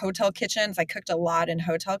into hotel kitchens. I cooked a lot in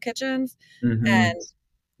hotel kitchens, Mm-hmm. and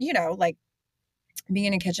like being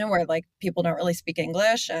in a kitchen where like people don't really speak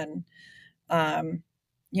English, and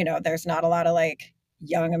there's not a lot of like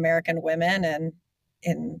young American women, and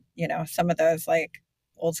in some of those like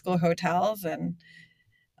old school hotels, and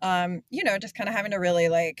just kind of having to really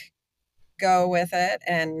like go with it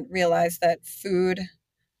and realize that food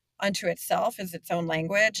unto itself is its own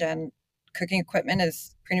language, and cooking equipment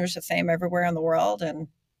is pretty much the same everywhere in the world, and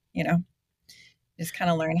you know just kind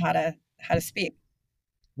of learn how to speak.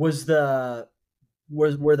 Was the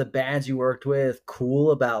were the bands you worked with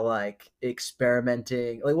cool about like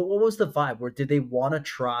experimenting? Like, what was the vibe? Where did they want to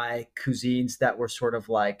try cuisines that were sort of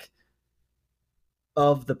like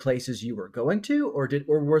of the places you were going to, or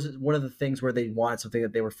was it one of the things where they wanted something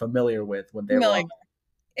that they were familiar with when they were Familiar. on?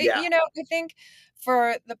 Yeah, I think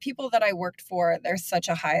for the people that I worked for, there's such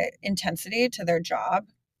a high intensity to their job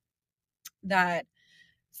that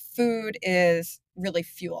food is really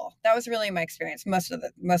fuel. That was really my experience. Most of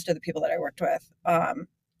the people that I worked with,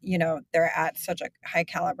 they're at such a high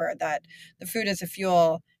caliber that the food is a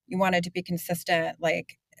fuel. You want it to be consistent,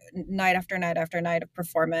 like night after night after night of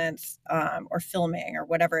performance, or filming or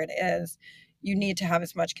whatever it is. You need to have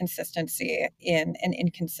as much consistency in an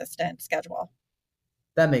inconsistent schedule.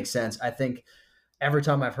 that makes sense. I think every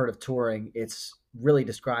time I've heard of touring, it's really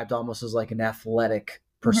described almost as like an athletic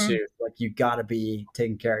Hmm. pursuit. Like you got to be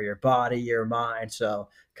taking care of your body, your mind. So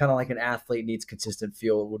kind of like an athlete needs consistent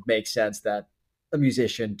fuel, it would make sense that a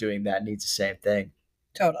musician doing that needs the same thing.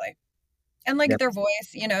 Totally. And like Yeah. their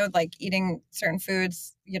voice, like eating certain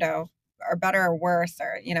foods, are better or worse,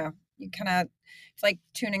 or, you kind of, it's like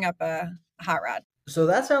tuning up a hot rod. So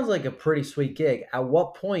that sounds like a pretty sweet gig. At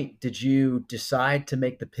what point did you decide to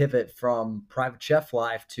make the pivot from private chef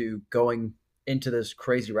life to going into this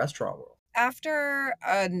crazy restaurant world? After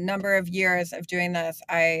a number of years of doing this,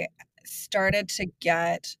 I started to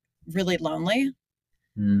get really lonely.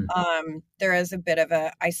 Mm. There is a bit of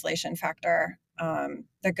a isolation factor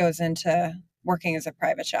that goes into working as a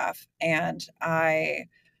private chef. And I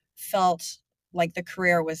felt like the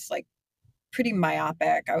career was like pretty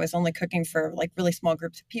myopic. I was only cooking for like really small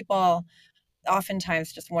groups of people,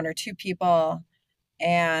 oftentimes just one or two people.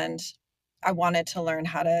 And I wanted to learn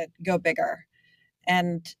how to go bigger.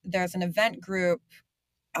 And there's an event group,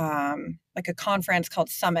 like a conference called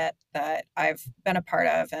Summit, that I've been a part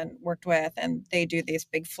of and worked with. And they do these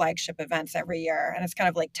big flagship events every year. And it's kind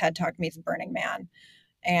of like TED Talk meets Burning Man.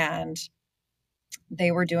 And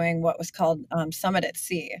they were doing what was called Summit at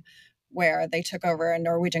Sea, where they took over a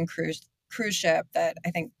Norwegian cruise ship that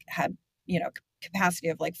I think had, capacity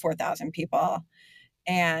of like 4,000 people.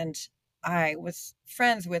 And I was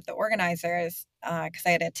friends with the organizers because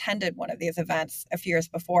I had attended one of these events a few years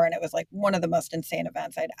before, and it was like one of the most insane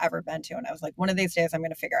events I'd ever been to. And I was like, one of these days, I'm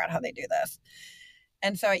going to figure out how they do this.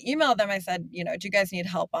 And so I emailed them. I said, do you guys need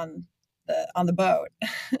help on the boat?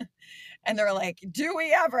 And they were like, do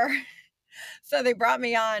we ever? So they brought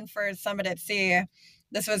me on for Summit at Sea.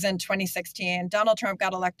 This was in 2016. Donald Trump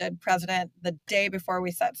got elected president the day before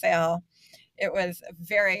we set sail. It was a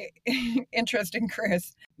very interesting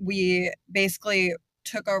cruise. We basically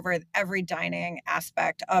took over every dining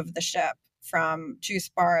aspect of the ship, from juice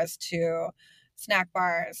bars to snack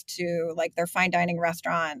bars to like their fine dining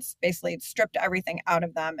restaurants, basically stripped everything out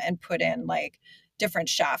of them and put in like different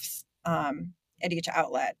chefs at each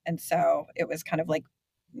outlet. And so it was kind of like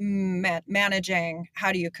managing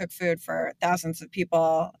how do you cook food for thousands of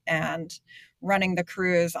people, and running the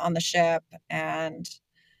cruise on the ship, and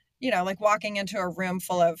like walking into a room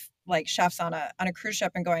full of like chefs on a cruise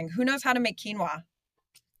ship and going, who knows how to make quinoa?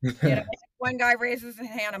 You know, one guy raises his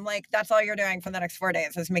hand. I'm like, that's all you're doing for the next 4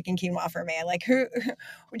 days is making quinoa for me. Like, who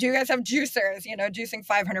do you guys have juicers, juicing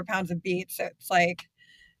 500 pounds of beets? So it's like,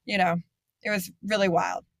 you know, it was really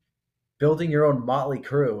wild. Building your own motley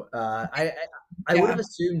crew. I would Yeah. have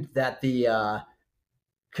assumed that the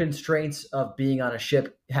constraints of being on a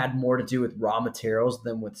ship had more to do with raw materials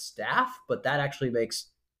than with staff, but that actually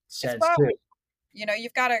makes It's sense both. too.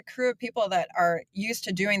 You've got a crew of people that are used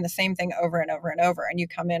to doing the same thing over and over and over. And you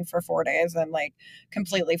come in for 4 days and like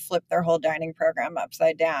completely flip their whole dining program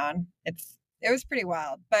upside down. It was pretty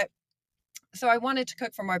wild. But so I wanted to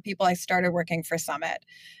cook for more people. I started working for Summit,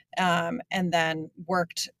 and then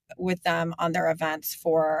worked with them on their events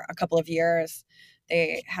for a couple of years.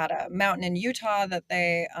 They had a mountain in Utah that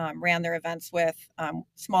they ran their events with,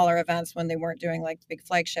 smaller events when they weren't doing like big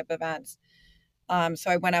flagship events.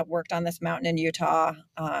 So I went out, worked on this mountain in Utah,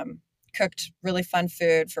 cooked really fun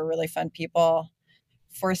food for really fun people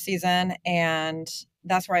for a season. And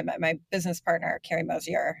that's where I met my business partner, Carrie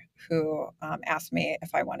Mosier, who asked me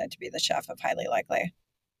if I wanted to be the chef of Highly Likely.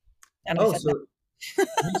 And I Oh, said, no, so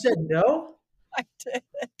you said no? I did.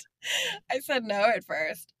 I said no at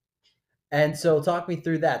first. And so talk me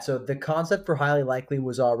through that. So the concept for highly likely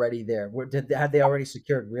was already there. Had they already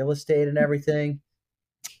secured real estate and everything?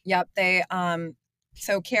 Yep.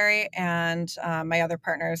 So Carrie and my other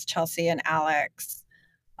partners, Chelsea and Alex,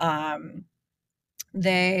 um,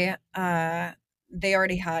 they, uh, they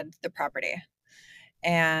already had the property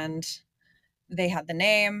and they had the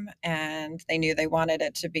name and they knew they wanted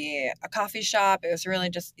it to be a coffee shop. It was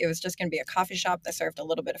just going to be a coffee shop that served a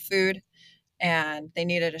little bit of food, and they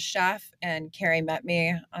needed a chef. And Carrie met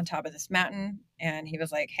me on top of this mountain and he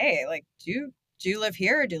was like, hey, like, do you live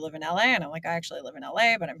here or do you live in LA? And I'm like, I actually live in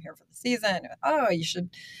LA, but I'm here for the season. Oh, you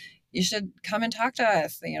should come and talk to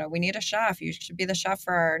us. We need a chef. You should be the chef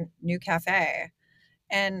for our new cafe.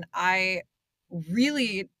 And I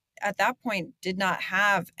really, at that point, did not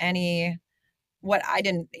have any, what I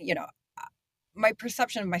didn't, my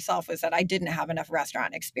perception of myself was that I didn't have enough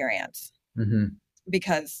restaurant experience Mm-hmm.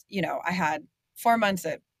 because, I had 4 months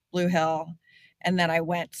at Blue Hill and then I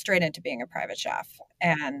went straight into being a private chef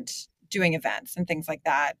and doing events and things like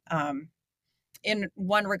that. In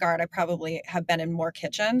one regard, I probably have been in more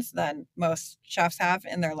kitchens than most chefs have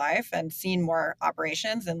in their life and seen more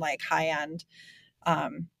operations and like high end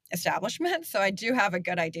establishments. So I do have a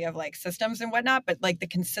good idea of like systems and whatnot, but like the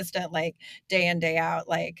consistent, like day in, day out,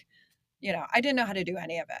 like, I didn't know how to do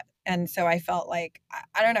any of it. And so I felt like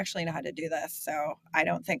I don't actually know how to do this. So I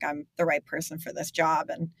don't think I'm the right person for this job.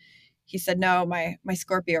 And he said, no, my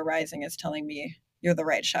Scorpio rising is telling me you're the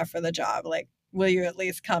right chef for the job. Like, will you at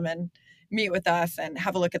least come and meet with us and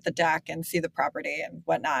have a look at the deck and see the property and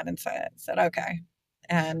whatnot? And so I said, okay.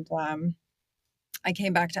 And I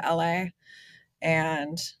came back to LA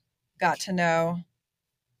and got to know,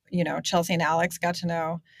 Chelsea and Alex, got to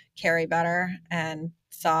know Carrie better and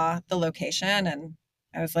saw the location. And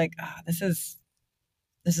I was like, oh, this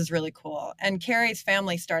is really cool. And Carrie's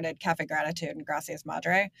family started Cafe Gratitude in Gracias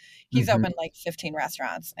Madre. He's Mm-hmm. opened like 15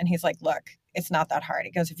 restaurants. And he's like, look, it's not that hard.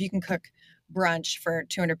 He goes, if you can cook brunch for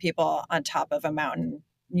 200 people on top of a mountain,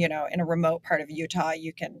 in a remote part of Utah,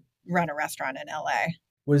 you can run a restaurant in LA.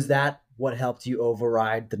 Was that what helped you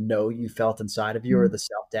override the no you felt inside of you or the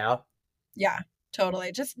self doubt? Yeah,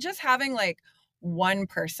 totally. Just having like one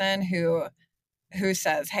person who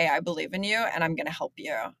says, hey, I believe in you and I'm going to help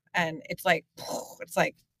you. And it's like,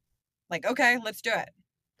 okay, let's do it.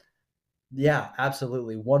 Yeah,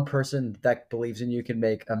 absolutely. One person that believes in you can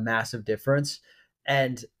make a massive difference.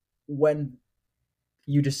 And when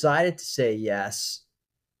you decided to say yes,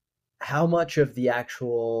 how much of the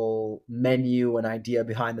actual menu and idea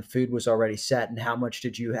behind the food was already set, and how much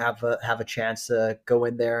did you have a chance to go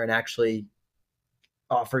in there and actually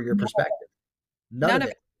offer your No, perspective? None none of of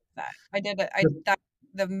it. it. That I did it.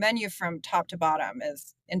 The menu from top to bottom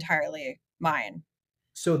is entirely mine.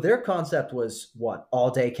 So their concept was what? All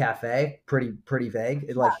day cafe? Pretty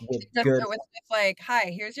vague. Like with good. It was just like,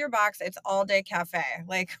 hi, here's your box. It's all day cafe.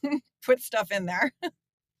 Like, put stuff in there.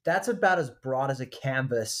 That's about as broad as a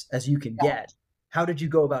canvas as you can get. How did you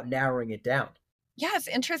go about narrowing it down? Yeah, it's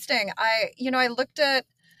interesting. I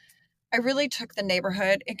really took the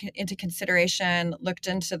neighborhood into consideration, looked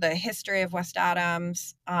into the history of West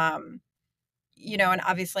Adams, and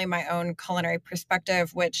obviously my own culinary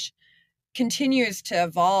perspective, which continues to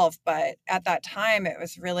evolve. But at that time, it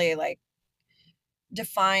was really like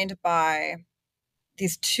defined by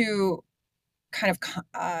these two kind of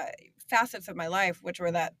facets of my life, which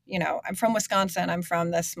were that, I'm from Wisconsin, I'm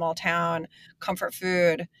from this small town, comfort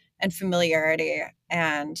food and familiarity.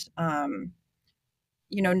 And,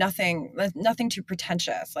 nothing too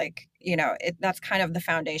pretentious. Like, that's kind of the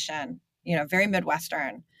foundation, very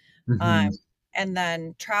Midwestern. Um, Hmm. and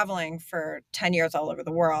then traveling for 10 years all over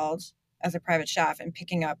the world as a private chef and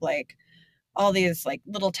picking up like all these like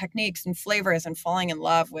little techniques and flavors and falling in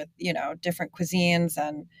love with, different cuisines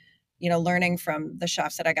and, learning from the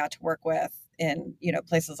chefs that I got to work with in,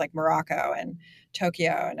 places like Morocco and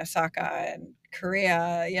Tokyo and Osaka and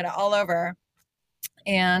Korea, all over.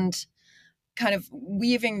 And kind of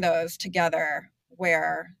weaving those together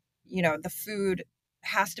where, the food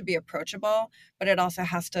has to be approachable, but it also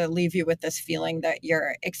has to leave you with this feeling that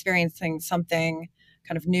you're experiencing something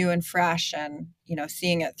kind of new and fresh and,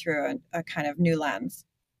 seeing it through a kind of new lens.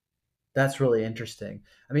 That's really interesting.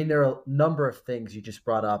 I mean, there are a number of things you just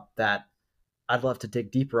brought up that I'd love to dig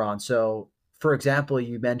deeper on. So, for example,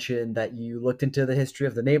 you mentioned that you looked into the history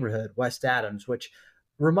of the neighborhood, West Adams, which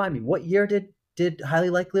remind me, what year did Highly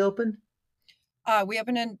Likely open? We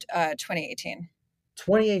opened in 2018.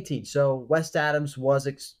 2018. So West Adams was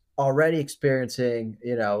already experiencing,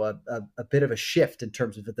 a bit of a shift in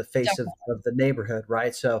terms of the face Definitely. of the neighborhood,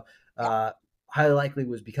 right? So Yeah. Highly Likely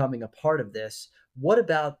was becoming a part of this. What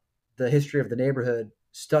about the history of the neighborhood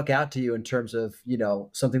stuck out to you in terms of,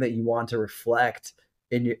 something that you want to reflect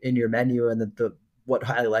in your menu and the what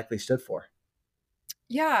Highly Likely stood for?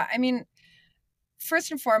 Yeah. I mean, first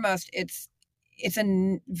and foremost, it's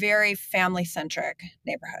a very family centric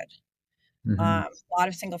neighborhood. Hmm. A lot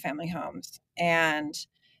of single family homes. And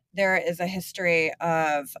there is a history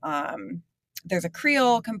of, there's a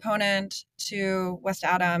Creole component to West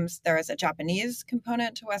Adams, there is a Japanese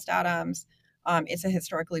component to West Adams. It's a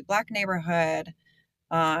historically Black neighborhood.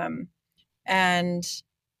 Um, and,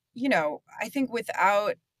 I think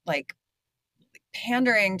without like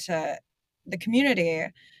pandering to the community,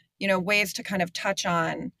 ways to kind of touch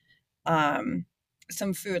on um,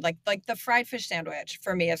 some food like the fried fish sandwich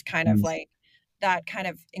for me is kind of like that kind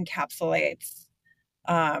of encapsulates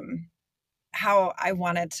um, how I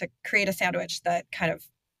wanted to create a sandwich that kind of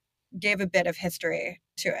gave a bit of history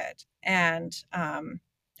to it and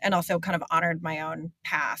also kind of honored my own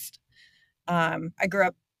past. I grew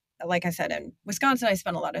up, like I said, in Wisconsin. I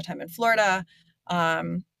spent a lot of time in Florida.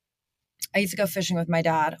 Um, I used to go fishing with my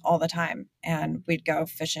dad all the time, and we'd go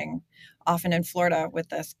fishing often in Florida with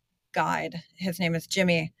this guide. His name is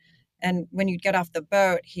Jimmy. And when you'd get off the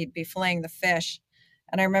boat, he'd be filleting the fish.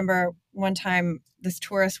 And I remember one time this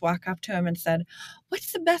tourist walked up to him and said,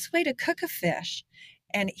 "What's the best way to cook a fish?"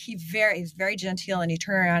 And he's very genteel, and he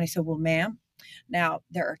turned around and he said, "Well, ma'am, now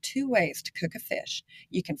there are two ways to cook a fish.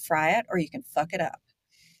 You can fry it or you can fuck it up."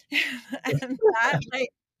 And that like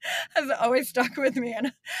has always stuck with me.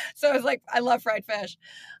 And so I was like, I love fried fish.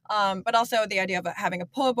 But also the idea of having a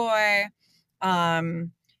po' boy,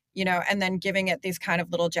 um, and then giving it these kind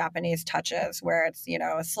of little Japanese touches where it's,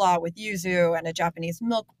 a slaw with yuzu and a Japanese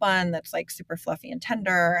milk bun that's like super fluffy and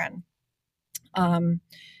tender. And, um,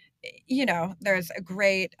 there's a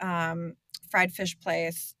great fried fish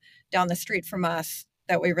place down the street from us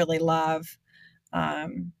that we really love.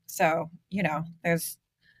 So, there's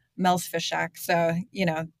Mel's Fish Shack. So,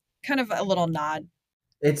 kind of a little nod.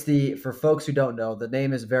 It's for folks who don't know, the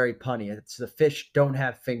name is very punny. It's the fish don't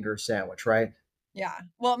have fingers sandwich, right? Yeah.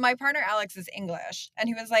 Well, my partner Alex is English, and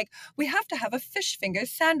he was like, "We have to have a fish finger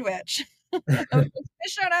sandwich." I was like,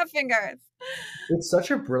 "Fish don't have fingers." It's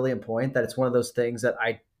such a brilliant point that it's one of those things that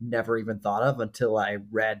I never even thought of until I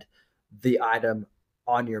read the item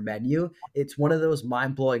on your menu. It's one of those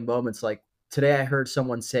mind blowing moments. Like today, I heard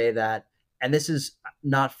someone say that, and this is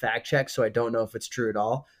not fact checked, so I don't know if it's true at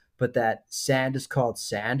all, but that sand is called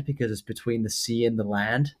sand because it's between the sea and the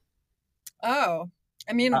land. Oh,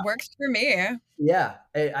 I mean, works for me. Yeah,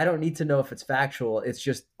 I don't need to know if it's factual. It's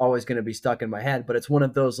just always going to be stuck in my head. But it's one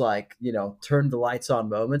of those like turn the lights on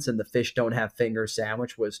moments, and the fish don't have fingers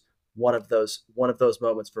sandwich was one of those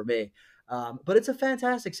moments for me. But it's a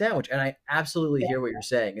fantastic sandwich, and I absolutely Yeah. hear what you're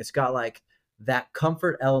saying. It's got like that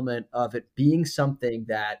comfort element of it being something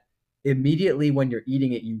that immediately when you're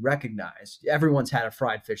eating it you recognize. Everyone's had a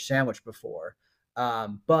fried fish sandwich before,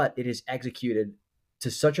 but it is executed to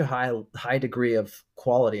such a high degree of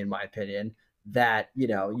quality, in my opinion, that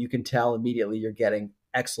you can tell immediately you're getting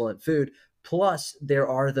excellent food. Plus, there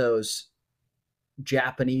are those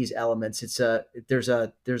Japanese elements. There's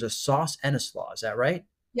a sauce and a slaw. Is that right?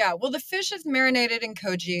 Yeah. Well, the fish is marinated in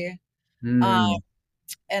koji, um, Mm.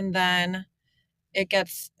 and then it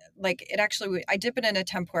gets like it actually. I dip it in a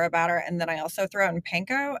tempura batter, and then I also throw it in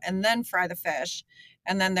panko, and then fry the fish.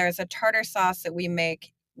 And then there's a tartar sauce that we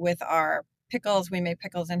make with our pickles. We make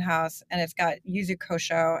pickles in house, and it's got yuzu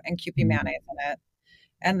kosho and Kewpie Mm. mayonnaise in it.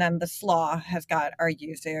 And then the slaw has got our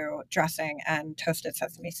yuzu dressing and toasted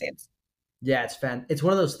sesame seeds. Yeah, it's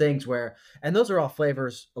one of those things where, and those are all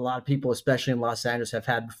flavors a lot of people, especially in Los Angeles, have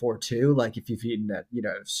had before too. Like if you've eaten at,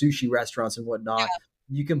 sushi restaurants and whatnot,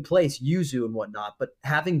 you can place yuzu and whatnot, but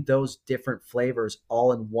having those different flavors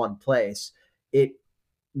all in one place, it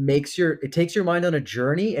it takes your mind on a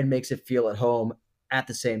journey and makes it feel at home at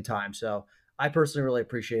the same time. So I personally really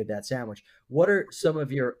appreciated that sandwich. What are some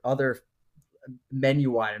of your other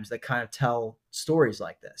menu items that kind of tell stories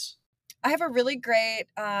like this? I have a really great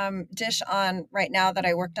dish on right now that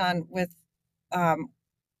I worked on with um,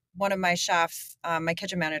 one of my chefs, my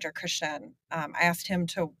kitchen manager, Kristen. I asked him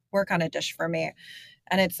to work on a dish for me,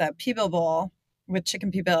 and it's a pibil bowl with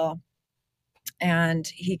chicken pibil. And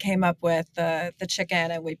he came up with the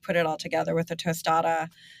chicken, and we put it all together with a tostada,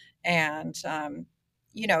 and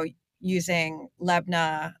you know, using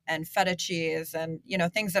lebna and feta cheese, and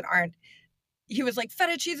things that aren't. He was like,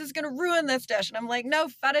 feta cheese is going to ruin this dish. And I'm like, no,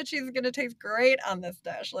 feta cheese is going to taste great on this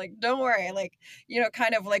dish. Like, don't worry. Like,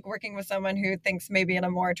 kind of like working with someone who thinks maybe in a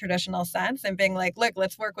more traditional sense and being like, look,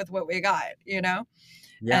 let's work with what we got, Yeah,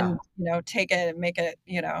 and, take it and make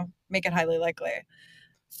it highly likely.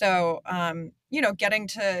 So, getting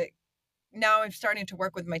to now I'm starting to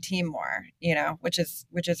work with my team more, which is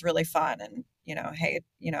really fun. And, hey,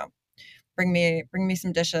 bring me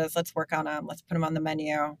some dishes. Let's work on them. Let's put them on the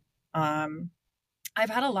menu. Um, I've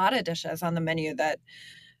had a lot of dishes on the menu that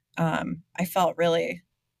I felt really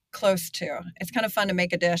close to. It's kind of fun to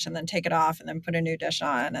make a dish and then take it off and then put a new dish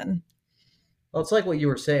on. And well, it's like what you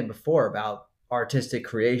were saying before about artistic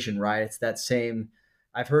creation, right? It's that same.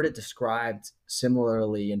 I've heard it described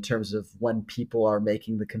similarly in terms of when people are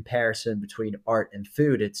making the comparison between art and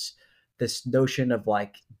food. It's this notion of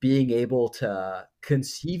like being able to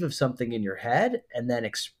conceive of something in your head and then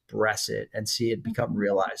express it and see it become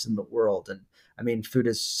realized in the world. And I mean, food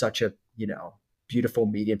is such a, beautiful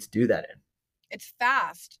medium to do that in. it's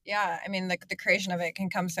fast. Yeah. I mean, the creation of it can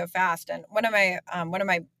come so fast. And one of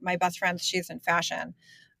my best friends, she's in fashion.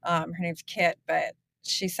 Her name's Kit, but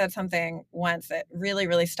she said something once that really,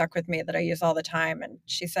 really stuck with me that I use all the time. And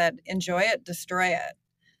she said, enjoy it, destroy it.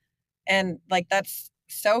 And like that's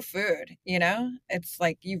so food. It's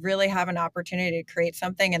like you really have an opportunity to create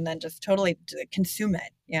something and then just totally consume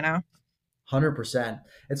it. 100%.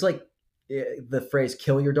 It's like the phrase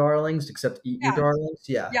 "kill your darlings," except eat your Yeah. darlings.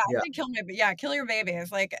 Yeah, Yeah, I yeah, think kill your baby.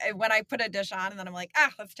 It's like when I put a dish on and then I'm like,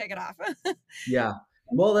 let's take it off. yeah.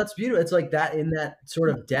 Well, that's beautiful. It's like that, in that sort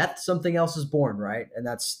of death, something else is born, right? And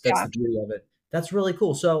that's Yeah. the beauty of it. That's really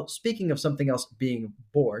cool. So, speaking of something else being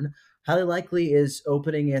born, Highly Likely is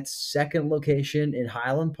opening its second location in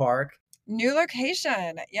Highland Park. New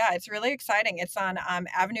location. Yeah, it's really exciting. It's on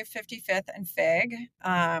Avenue 55th and Fig.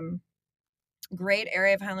 Great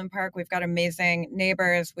area of Highland Park. We've got amazing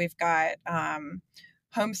neighbors. We've got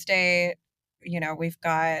homestay. We've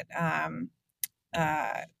got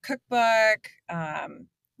cookbook.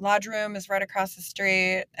 Lodge room is right across the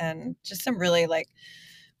street, and just some really like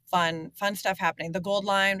fun stuff happening. The Gold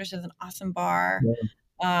Line, which is an awesome bar.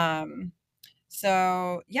 Yeah. Um,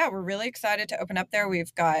 So yeah, we're really excited to open up there.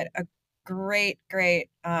 We've got a great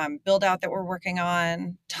build out that we're working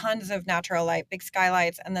on, tons of natural light, big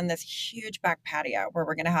skylights, and then this huge back patio where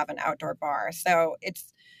we're going to have an outdoor bar. So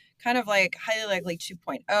it's kind of like Highly Likely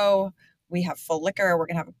 2.0. We have full liquor. We're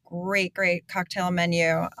going to have a great cocktail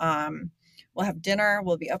menu. We'll have dinner.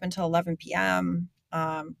 We'll be open till 11 p.m.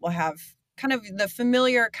 We'll have kind of the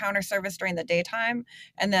familiar counter service during the daytime,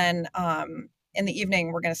 and then in the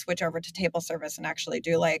evening, we're going to switch over to table service and actually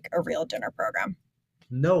do like a real dinner program.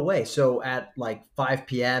 No way. So at like 5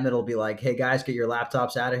 p.m., it'll be like, "Hey guys, get your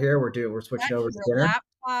laptops out of here. We're switching Get over to your dinner."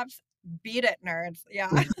 laptops, beat it, nerds. Yeah.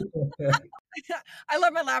 I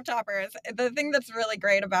love my laptoppers. The thing that's really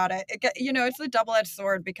great about it's a double edged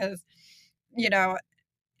sword because, you know,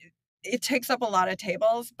 it takes up a lot of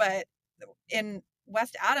tables, but in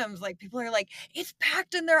West Adams, like people are like, it's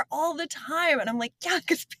packed in there all the time. And I'm like, yeah,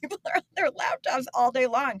 because people are on their laptops all day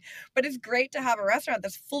long. But it's great to have a restaurant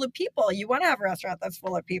that's full of people. You want to have a restaurant that's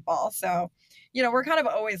full of people. So, we're kind of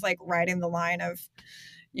always like riding the line of,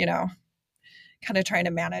 you know, kind of trying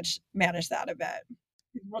to manage that a bit.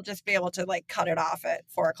 We'll just be able to like cut it off at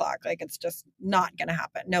 4 o'clock. Like it's just not gonna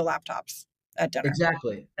happen. No laptops at dinner.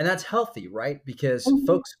 Exactly. And that's healthy, right? Because Mhm.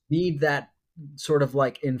 folks need that sort of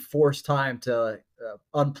like enforced time to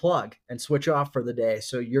unplug and switch off for the day.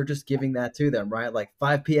 So you're just giving that to them, right? Like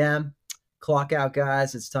 5 p.m., clock out,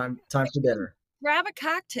 guys. It's time for dinner. Grab a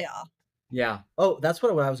cocktail. Yeah. Oh, that's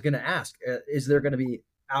what I was going to ask. Is there going to be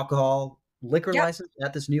alcohol liquor Yeah. license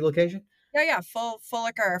at this new location? Yeah, yeah, full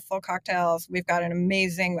liquor, full cocktails. We've got an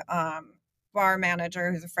amazing bar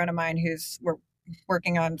manager who's a friend of mine we're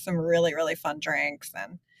working on some really, really fun drinks.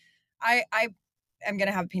 And I am going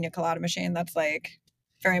to have a pina colada machine. That's like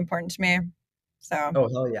very important to me. So Oh,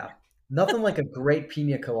 hell yeah. Nothing like a great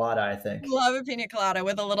pina colada, I think. love a pina colada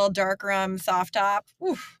with a little dark rum soft top.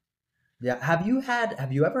 Oof. Yeah. Have you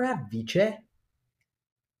ever had vice?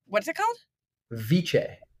 What's it called? Vice.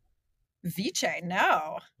 Vice?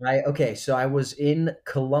 No. Right. Okay. So I was in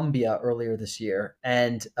Colombia earlier this year,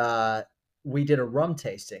 and we did a rum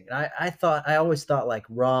tasting. And I always thought like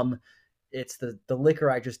rum, it's the liquor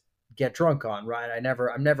I just get drunk on, right?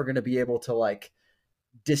 I'm never going to be able to like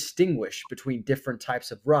distinguish between different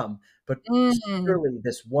types of rum. But Mm. clearly,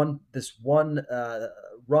 this one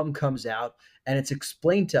rum comes out, and it's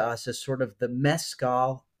explained to us as sort of the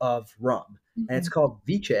mezcal of rum, and it's Mm. called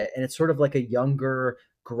vice, and it's sort of like a younger,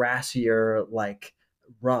 grassier like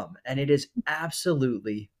rum, and it is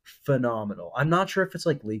absolutely phenomenal. I'm not sure if it's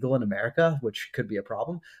like legal in America, which could be a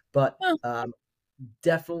problem, but Oh,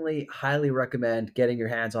 definitely highly recommend getting your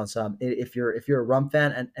hands on some if you're a rum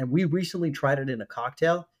fan. And we recently tried it in a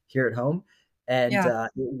cocktail here at home, and yeah.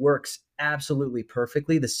 it works absolutely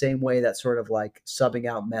perfectly the same way that sort of like subbing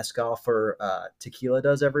out mezcal for tequila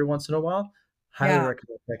does every once in a while. Highly Yeah.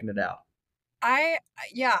 recommend checking it out. I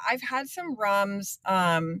yeah, I've had some rums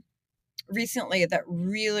recently that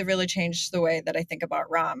really, really changed the way that I think about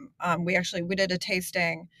rum. We did a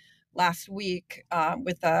tasting last week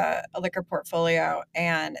with a liquor portfolio,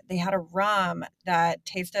 and they had a rum that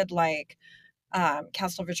tasted like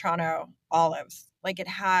Castelvetrano olives. Like it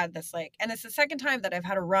had this like, and it's the second time that I've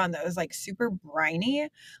had a rum that was like super briny,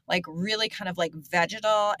 like really kind of like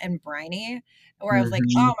vegetal and briny, where I was like,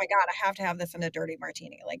 Hmm. oh my god, I have to have this in a dirty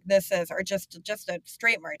martini. Like this is, or just a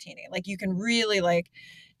straight martini. Like you can really like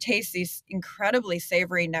taste these incredibly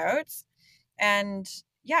savory notes. And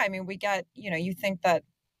yeah, I mean, we get, you think that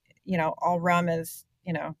all rum is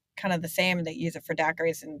kind of the same. They use it for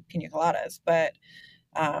daiquiris and pina coladas, but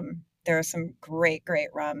there are some great, great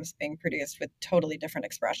rums being produced with totally different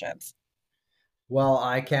expressions. Well,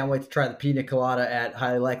 I can't wait to try the pina colada at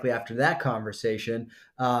highly likely after that conversation.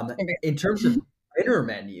 It's gonna In terms be of dinner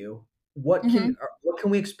menu, Mhm. what can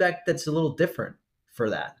we expect that's a little different for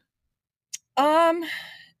that? Um,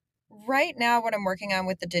 right now, what I'm working on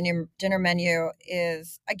with the dinner menu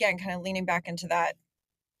is again kind of leaning back into that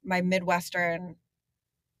my Midwestern,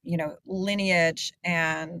 lineage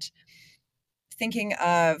and thinking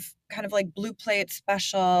of kind of like blue plate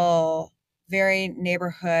special, very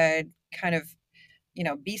neighborhood kind of,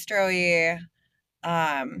 bistro-y,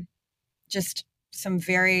 um, just some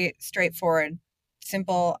very straightforward,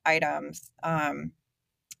 simple items.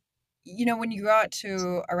 When you go out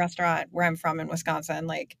to a restaurant where I'm from in Wisconsin,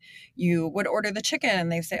 like you would order the chicken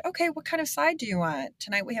and they say, okay, what kind of side do you want?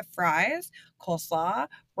 Tonight we have fries, coleslaw,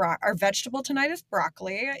 our vegetable tonight is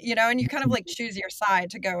broccoli, and you kind of like choose your side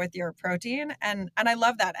to go with your protein. And I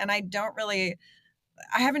love that. And I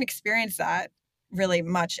haven't experienced that really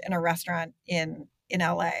much in a restaurant in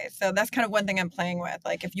LA. So that's kind of one thing I'm playing with.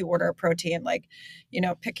 Like if you order a protein, like,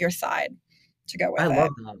 pick your side to go I with it.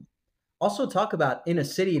 love that. Also, talk about in a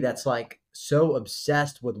city that's like so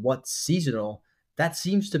obsessed with what's seasonal, that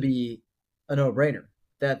seems to be a no-brainer.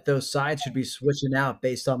 That those sides should be switching out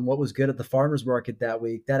based on what was good at the farmers market that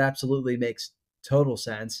week. That absolutely makes total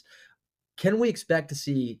sense. Can we expect to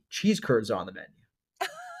see cheese curds on the menu?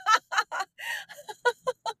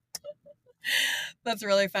 That's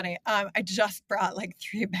really funny. I just brought like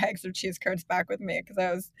 3 bags of cheese curds back with me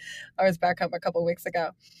because I was back home a couple weeks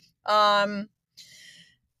ago. Um,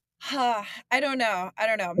 I don't know. I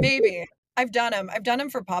don't know. Maybe I've done them. I've done them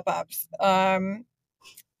for pop-ups.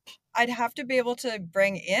 I'd have to be able to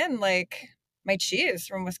bring in like my cheese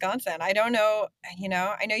from Wisconsin. I don't know. I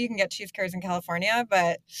know you can get cheese curds in California,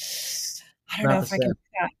 but I don't know Not the if I can same. do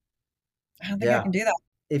that. I don't think I Yeah. can do that.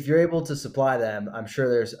 If you're able to supply them, I'm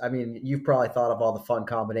sure I mean, you've probably thought of all the fun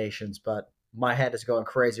combinations, but my head is going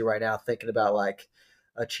crazy right now thinking about like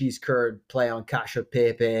a cheese curd play on cacio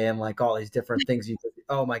pepe and like all these different things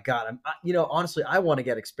oh my God. Honestly, I want to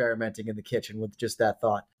get experimenting in the kitchen with just that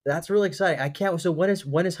thought. That's really exciting. I can't. So when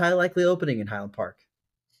is High Likely opening in Highland Park?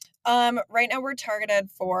 Right now we're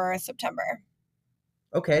targeted for September.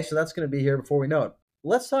 Okay. So that's going to be here before we know it.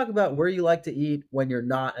 Let's talk about where you like to eat when you're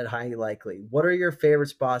not at High Likely. What are your favorite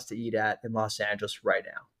spots to eat at in Los Angeles right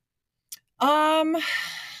now? Um,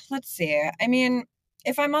 let's see. I mean,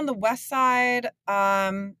 if I'm on the west side,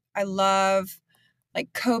 I love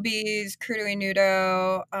like Kobe's, Crudo y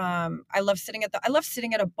Nudo. I love sitting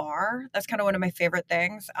at a bar. That's kind of one of my favorite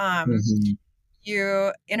things. Mhm.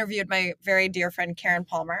 You interviewed my very dear friend Karen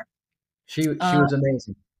Palmer. She Uh, was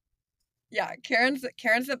amazing. Yeah, Karen's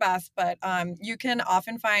the best, but you can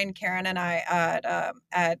often find Karen and I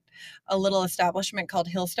at a little establishment called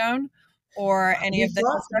Hillstone or any We of the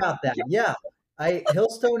talked construction. about that. Yeah.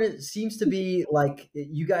 Hillstone, it seems to be like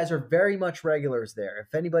you guys are very much regulars there.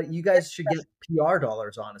 If anybody, you guys should get PR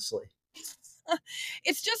dollars, honestly.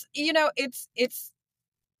 It's just, it's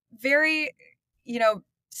very, you know,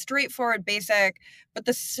 straightforward, basic, but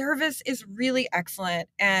the service is really excellent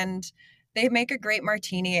and they make a great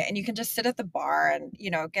martini and you can just sit at the bar and,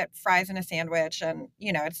 get fries and a sandwich and,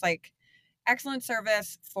 it's like excellent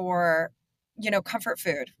service for, comfort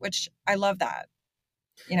food, which I love that,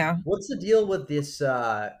 you know. What's the deal with this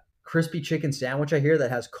crispy chicken sandwich I hear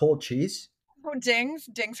that has cold cheese? Oh, Dings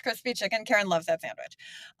crispy chicken. Karen loves that sandwich.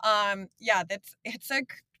 Yeah, it's a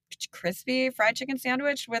crispy fried chicken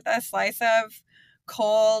sandwich with a slice of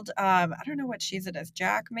cold, I don't know what cheese it is,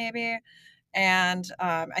 Jack maybe, and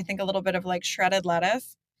I think a little bit of like shredded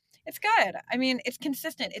lettuce. It's good. I mean, it's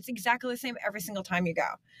consistent. It's exactly the same every single time you go,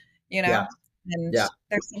 you know? Yeah. And Yeah.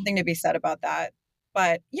 there's something to be said about that.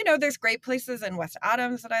 But, there's great places in West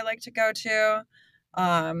Adams that I like to go to.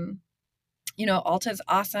 Um, Alta's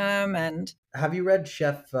awesome and Have you read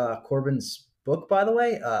Chef Corbin's book, by the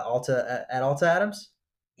way, Alta at Alta Adams?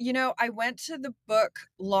 I went to the book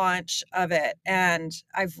launch of it and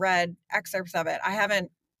I've read excerpts of it. I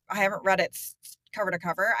haven't read it cover to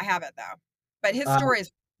cover. I have it though. But his Uh, story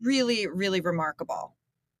is really, really remarkable.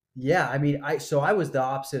 Yeah, I mean, I was the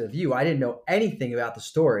opposite of you. I didn't know anything about the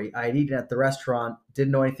story. I had eaten at the restaurant,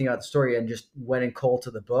 didn't know anything about the story, and just went in cold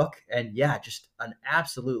to the book. And yeah, just an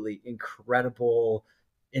absolutely incredible,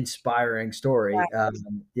 inspiring Yeah. story.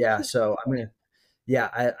 Yeah, so I'm gonna.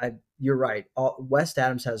 Yeah, you're right. West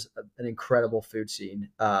Adams has an incredible food scene,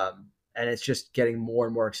 and it's just getting more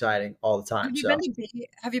and more exciting all the time. So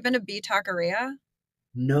Have you been to B Taqueria?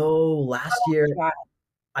 no, last Oh year my God.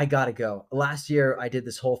 I gotta go. Last year, I did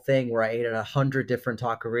this whole thing where I ate at 100 different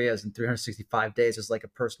taquerias in 365 days as like a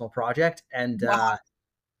personal project, and Wow.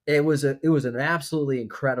 it was an absolutely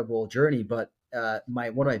incredible journey. But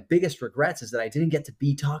my one of my biggest regrets is that I didn't get to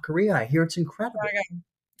be taqueria. I hear it's incredible.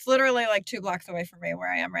 It's literally like 2 blocks away from me where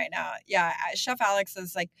I am right now. Yeah, Chef Alex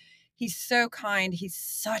is like he's so kind, he's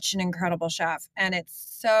such an incredible chef, and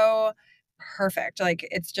it's so perfect. Like,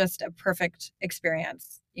 it's just a perfect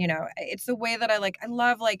experience, It's the way that I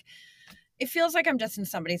love, like it feels like I'm just in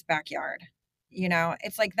somebody's backyard,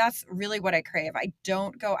 It's like that's really what I crave. I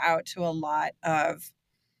don't do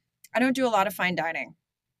a lot of fine dining.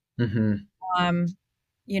 Hmm. Um,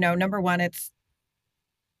 number 1, it's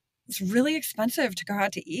really expensive to go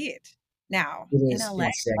out to eat now It in is LA, like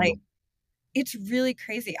insane. it's really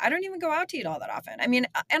crazy. I don't even go out to eat all that often. I mean,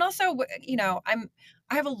 and also,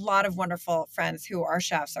 I have a lot of wonderful friends who are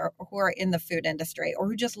chefs or who are in the food industry or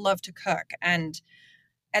who just love to cook. And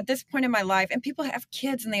at this point in my life, and people have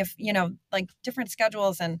kids and they have, like different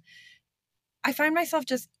schedules. And I find myself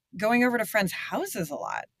just going over to friends' houses a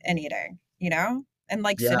lot and eating, and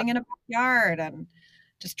like Yeah, sitting in a backyard and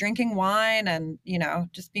just drinking wine and,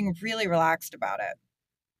 just being really relaxed about it.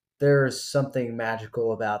 there's something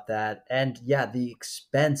magical about that. And yeah, the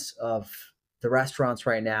expense of the restaurants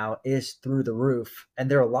right now is through the roof.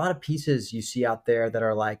 And there are a lot of pieces you see out there that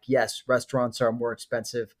are like, yes, restaurants are more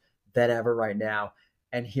expensive than ever right now.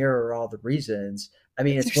 And here are all the reasons. I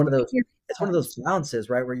mean, There's so many it's one of those reasons. balances,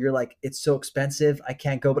 right? Where you're like, it's so expensive, I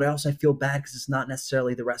can't go, but I also feel bad because it's not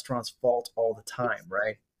necessarily the restaurant's fault all the time,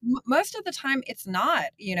 right? Most of the time it's not,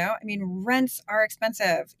 I mean, rents are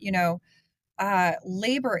expensive,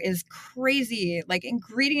 labor is crazy, like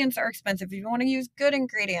ingredients are expensive if you want to use good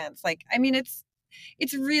ingredients. Like, I mean, it's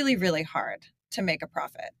really, really hard to make a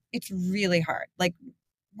profit. It's really hard. Like,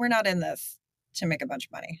 we're not in this to make a bunch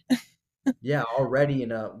of money. Yeah, already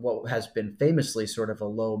in a what has been famously sort of a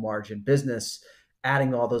low margin business,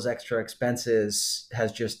 adding all those extra expenses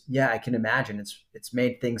has just yeah, I can imagine it's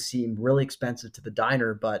made things seem really expensive to the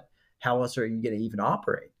diner, but how else are you going to even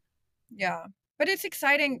operate? Yeah. But it's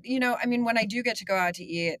exciting, I mean, when I do get to go out to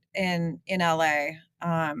eat in LA,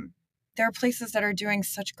 there are places that are doing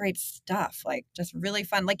such great stuff, like just really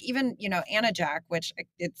fun. Like even, Anna Jack, which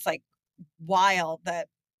it's like wild that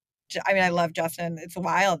I mean, I love Justin. It's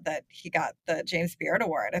wild that he got the James Beard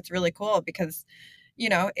Award. It's really cool because,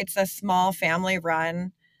 it's a small family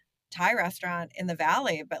run Thai restaurant in the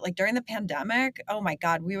valley. But like during the pandemic, oh my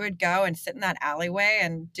God, we would go and sit in that alleyway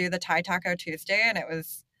and do the Thai Taco Tuesday. And it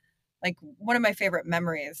was like one of my favorite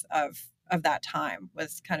memories of that time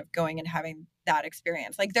was kind of going and having that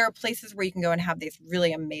experience. Like there are places where you can go and have these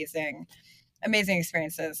really amazing, amazing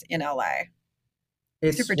experiences in LA.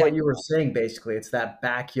 It's Super what dope. you were saying basically. It's that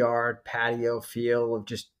backyard patio feel of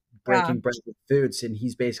just Yeah. breaking bread with foods, and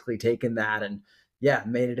he's basically taken that and yeah,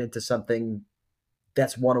 made it into something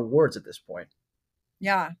that's won awards at this point.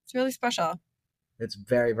 Yeah. It's really special. It's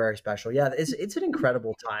very, very special. Yeah, it's an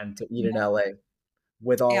incredible time to eat in LA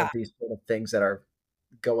with all Yeah. of these sort of things that are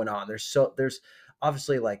going on. There's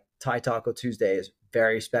obviously like Thai Taco Tuesday is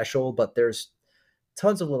very special, but there's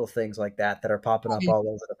tons of little things like that that are popping up all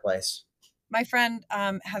over the place. My friend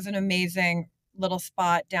has an amazing little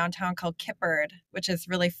spot downtown called Kippard, which is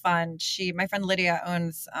really fun. My friend Lydia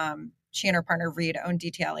owns, she and her partner Reed own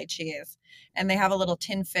DTLA Cheese, and they have a little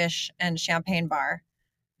tin fish and champagne bar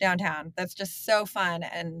downtown. That's just so fun,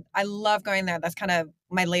 and I love going there. That's kind of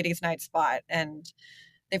my ladies' night spot, and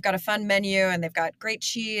they've got a fun menu, and they've got great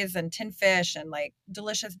cheese and tin fish and like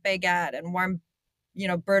delicious baguette and warm,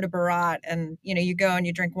 beurre de barat, and you go and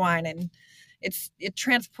you drink wine, and it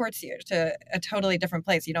transports you to a totally different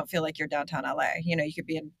place. You don't feel like you're downtown LA. You could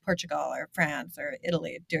be in Portugal or France or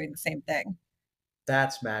Italy doing the same thing.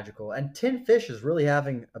 That's magical. And Tin Fish is really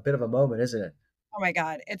having a bit of a moment, isn't it? Oh my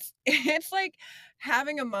god, it's it's like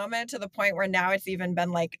having a moment to the point where now it's even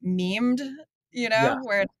been like memed, Yeah,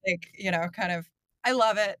 where it's like, kind of, I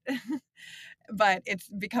love it, but it's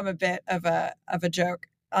become a bit of a joke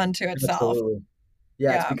unto itself. absolutely.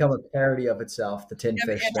 Yeah, it's Yeah. become a parody of itself, the Tin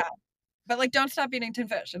Fish thing. Yeah. But like, don't stop eating tin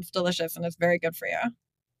fish. It's delicious and it's very good for you.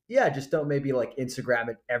 Yeah, just don't maybe like Instagram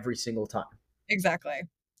it every single time. Exactly.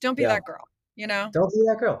 Don't be Yeah, that girl, you know? don't be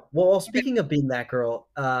that girl. Well, speaking of being that girl,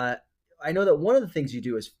 I know that one of the things you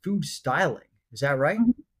do is food styling. Is that right?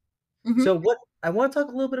 Mhm. Mhm. So, what I want to talk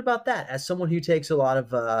a little bit about that as someone who takes a lot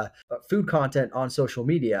of food content on social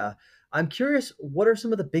media. I'm curious, what are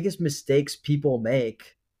some of the biggest mistakes people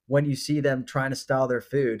make when you see them trying to style their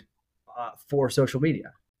food for social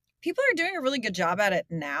media? People are doing a really good job at it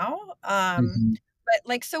now. Mhm. But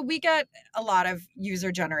like, so we get a lot of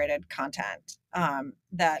user generated content and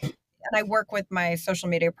I work with my social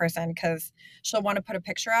media person because she'll want to put a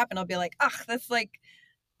picture up and I'll be like, ugh, that's like,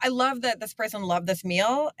 I love that this person loved this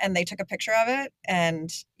meal and they took a picture of it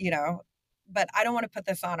and, but I don't want to put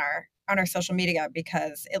this on our social media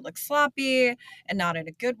because it looks sloppy and not in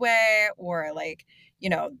a good way, or like,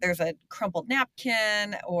 there's a crumpled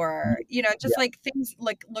napkin, or, just Yeah. like things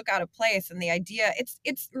like look out of place. And the idea,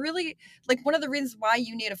 it's really like one of the reasons why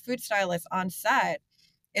you need a food stylist on set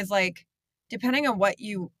is like, depending on what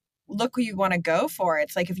you want to go for,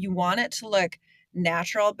 it's like if you want it to look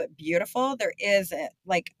natural but beautiful, there is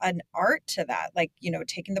like an art to that, like,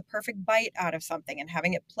 taking the perfect bite out of something and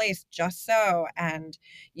having it placed just so. And,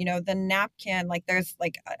 the napkin, like there's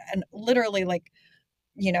like an literally like,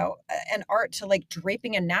 an art to like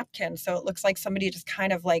draping a napkin so it looks like somebody just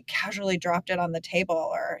kind of like casually dropped it on the table,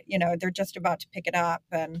 or they're just about to pick it up,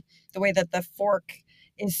 and the way that the fork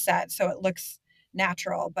is set so it looks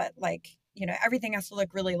natural, but like, everything has to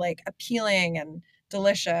look really like appealing and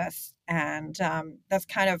delicious. And that's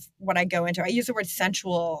kind of what I go into. I use the word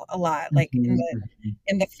sensual a lot, like in Mhm, the mhm.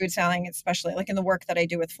 in the food selling, especially like in the work that I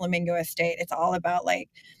do with Flamingo Estate. It's all about like,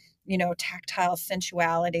 tactile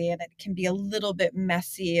sensuality, and it can be a little bit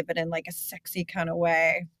messy, but in like a sexy kind of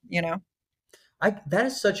way. That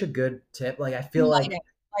is such a good tip. Like I feel And like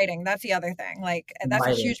lighting, that's the other thing. Like that's a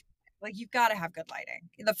lighting. huge, like you've got to have good lighting.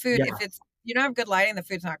 The food, if Yeah, it's you don't have good lighting, the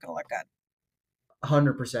food's not going to look good.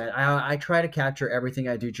 100%. I try to capture everything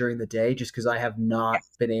I do during the day just because I have not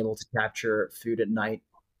Yes. been able to capture food at night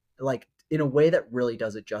like in a way that really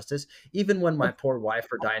does it justice. Even when my poor wife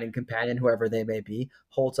or dining companion, whoever they may be,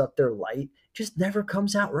 holds up their light, just never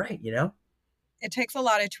comes out right, you know? It takes a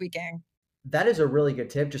lot of tweaking. That is a really good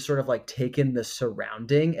tip. Just sort of like take in the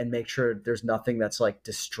surrounding and make sure there's nothing that's like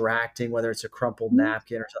distracting, whether it's a crumpled Mhm.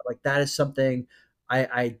 napkin or something. Like that is something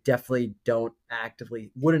I definitely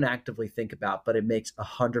wouldn't actively think about, but it makes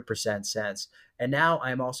 100% sense. And now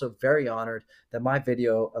I'm also very honored that my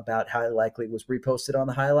video about Highly Likely was reposted on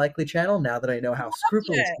the Highly Likely channel. Now that I know how Loved it.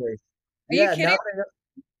 scrupulously, Are you yeah, kidding?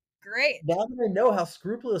 Great. now that I know how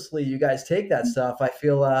scrupulously you guys take that stuff, I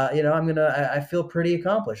feel, I feel pretty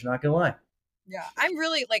accomplished. Not gonna lie. Yeah. I'm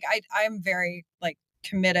really like, I'm very like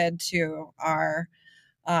committed to our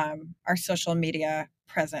social media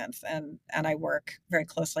presence, and I work very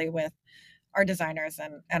closely with our designers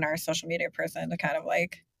and our social media person to kind of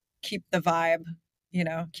like keep the vibe,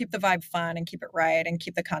 keep the vibe fun and keep it right and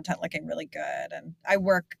keep the content looking really good. And I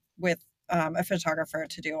work with a photographer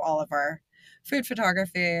to do all of our food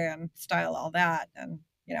photography and style all that. And,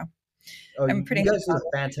 Oh, I'm you pretty guys do hands-on.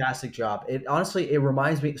 a fantastic job. It honestly, it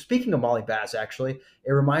reminds me. Speaking of Molly Bass, actually,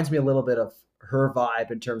 it reminds me a little bit of her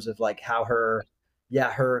vibe in terms of like how her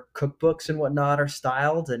cookbooks and whatnot are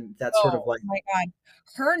styled, and that sort of Oh like, my God.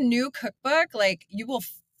 Her new cookbook, like you will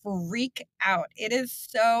freak out. It is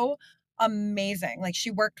so amazing. Like,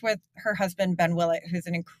 she worked with her husband, Ben Willett, who's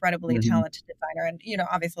an incredibly Mhm. talented designer, and,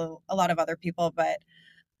 obviously a lot of other people, but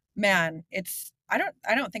man, I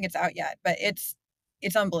don't think it's out yet, but it's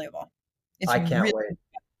unbelievable. It's I can't really wait.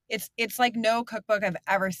 it's like no cookbook I've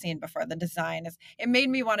ever seen before. The design is it made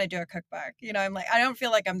me want to do a cookbook. I'm like, I don't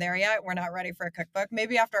feel like I'm there yet. We're not ready for a cookbook.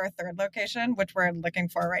 Maybe after our third location, which we're looking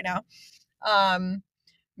for right now. Um,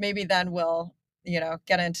 maybe then we'll,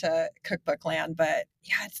 get into cookbook land. But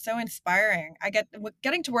yeah, it's so inspiring.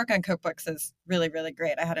 Getting to work on cookbooks is really, really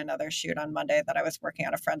great. I had another shoot on Monday that I was working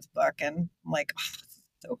on a friend's book, and I'm like, oh, this is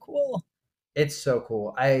so cool. It's so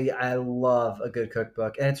cool. I love a good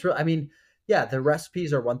cookbook, and it's real. I mean, yeah, the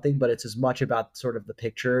recipes are one thing, but it's as much about sort of the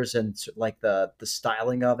pictures and like the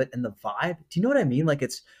styling of it and the vibe. Do you know what I mean? Like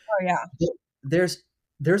it's Oh yeah. there's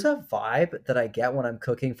there's a vibe that I get when I'm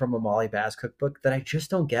cooking from a Molly Bass cookbook that I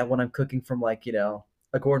just don't get when I'm cooking from like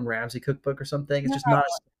a Gordon Ramsay cookbook or something. It's just not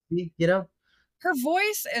as spicy. Her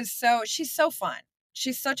voice is she's so fun.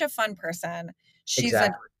 She's such a fun person. She's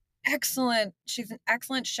an Exactly. she's an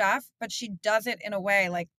excellent chef, but she does it in a way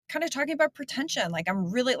like kind of talking about pretension. Like I'm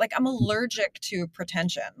allergic to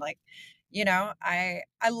pretension. Like, I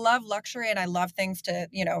love luxury and I love things to,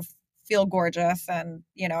 feel gorgeous and,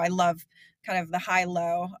 I love kind of the high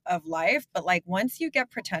low of life, but like once you get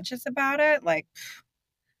pretentious about it, like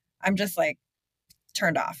I'm just like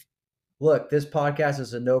turned off. Look, this podcast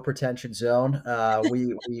is a no pretension zone.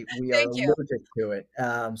 We are Thank you. allergic to it,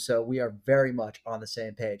 so we are very much on the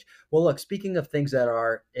same page. Well, look, speaking of things that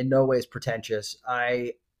are in no ways pretentious,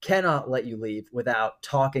 I cannot let you leave without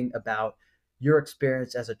talking about your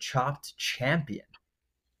experience as a chopped champion.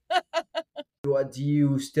 Do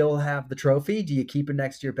you still have the trophy? Do you keep it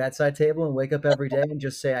next to your bedside table and wake up every day and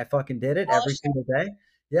just say, "I fucking did it" every Polish it, single day?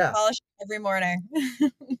 Yeah. polish it every morning.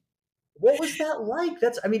 What was that like?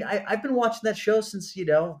 I mean, I've been watching that show since,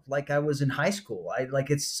 like I was in high school. I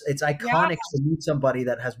like it's Yeah, iconic to meet somebody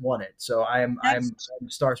that has won it. So that's I'm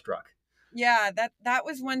starstruck. yeah, that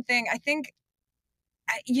was one thing. I think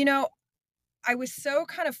I was so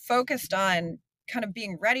kind of focused on kind of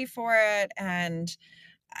being ready for it and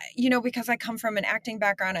because I come from an acting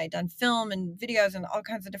background, I'd done film and videos and all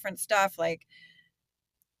kinds of different stuff, like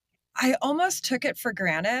I almost took it for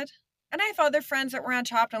granted. And I have other friends that were on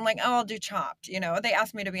Chopped. I'm like, oh, I'll do Chopped. They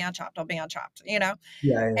asked me to be on Chopped. I'll be on Chopped. Yeah,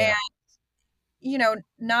 And, yeah,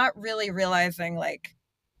 not really realizing like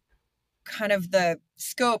kind of the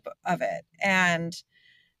scope of it. And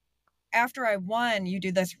after I won, you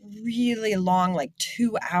do this really long, like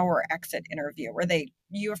 2-hour exit interview where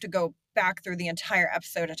you have to go back through the entire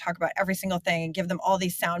episode to talk about every single thing and give them all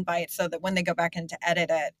these sound bites so that when they go back in to edit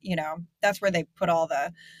it, that's where they put all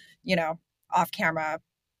the, you know, off camera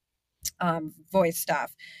voice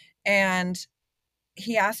stuff. And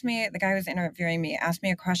the guy who was interviewing me asked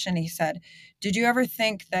me a question. He said, did you ever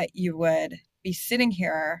think that you would be sitting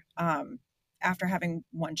here after having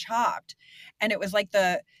one Chopped? And it was like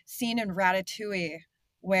the scene in Ratatouille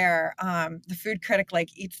where the food critic like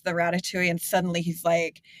eats the ratatouille and suddenly he's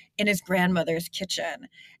like in his grandmother's kitchen.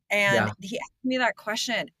 And yeah, he asked me that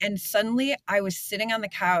question. And suddenly I was sitting on the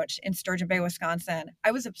couch in Sturgeon Bay, Wisconsin.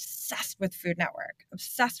 I was obsessed with Food Network,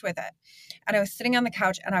 obsessed with it. And I was sitting on the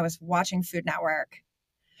couch and I was watching Food Network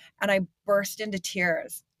and I burst into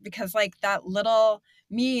tears because like that little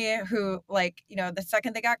me who like, the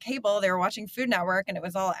second they got cable, they were watching Food Network and it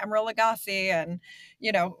was all Emeril Lagasse and,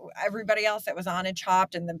 everybody else that was on and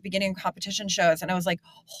Chopped and the beginning competition shows. And I was like,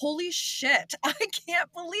 holy shit, I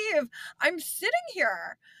can't believe I'm sitting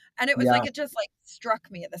here. And it was yeah. like, it just like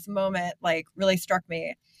struck me at this moment, like really struck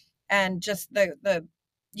me. And just the,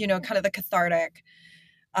 kind of the cathartic,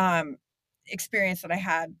 um, experience that I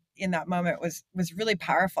had in that moment was really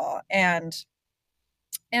powerful. And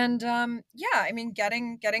yeah, I mean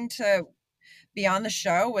getting to be on the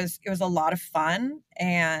show was a lot of fun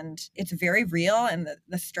and it's very real and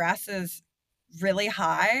the stress is really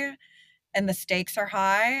high and the stakes are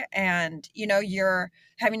high and you're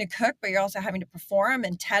having to cook but you're also having to perform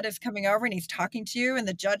and Ted is coming over and he's talking to you and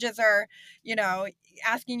the judges are you know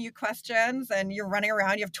asking you questions and you're running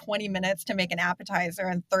around. You have 20 minutes to make an appetizer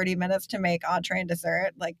and 30 minutes to make entree and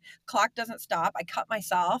dessert. Like clock doesn't stop. I cut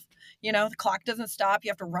myself. The clock doesn't stop.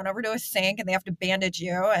 You have to run over to a sink and they have to bandage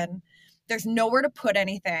you and there's nowhere to put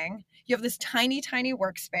anything. You have this tiny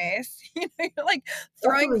workspace. You're like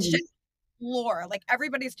throwing shit Definitely. floor. Like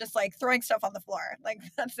everybody's just like throwing stuff on the floor. Like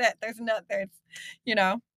that's it. There's you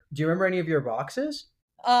know. Do you remember any of your boxes?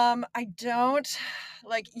 I don't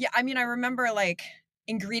like yeah, I mean I remember like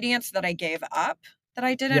ingredients that I gave up that I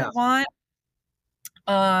Yeah, didn't want.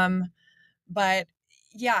 Um but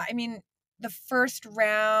yeah, I mean the first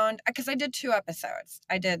round, because I did 2 episodes.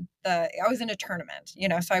 I was in a tournament,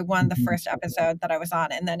 so I won the Mhm. first episode that I was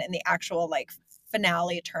on, and then in the actual like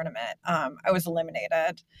finale tournament, I was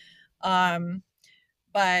eliminated. Um,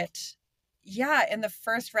 but yeah, in the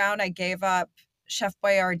first round, I gave up Chef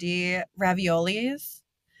Boyardee raviolis.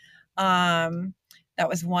 Um, that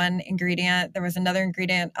was one ingredient. There was another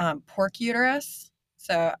ingredient, pork uterus.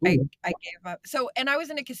 So I Ooh. I gave up. So and I was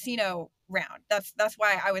in a casino round. That's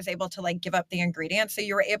why I was able to like give up the ingredient. So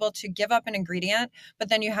you were able to give up an ingredient, but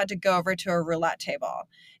then you had to go over to a roulette table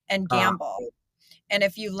and Uh, gamble. And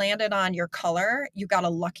if you landed on your color, you got a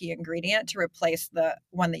lucky ingredient to replace the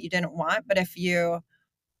one that you didn't want. But if you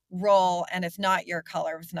roll and it's not your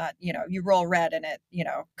color, it's not, you roll red and it,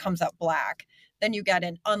 comes up black, then you get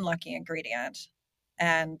an unlucky ingredient.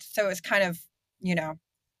 And so it's kind of, you know,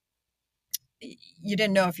 you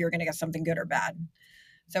didn't know if you were going to get something good or bad.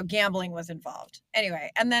 So gambling was involved.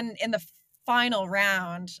 Anyway, and then in the final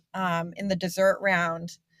round, in the dessert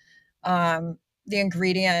round, the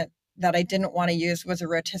ingredient that I didn't want to use was a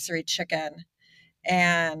rotisserie chicken.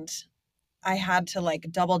 And I had to like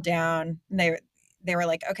double down. And they were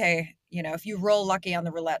like, okay, if you roll lucky on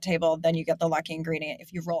the roulette table, then you get the lucky ingredient.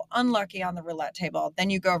 If you roll unlucky on the roulette table, then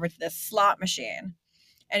you go over to this slot machine.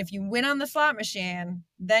 And if you win on the slot machine,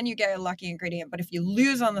 then you get a lucky ingredient. But if you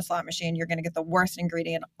lose on the slot machine, you're going to get the worst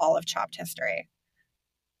ingredient in all of Chopped history.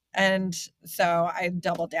 And so I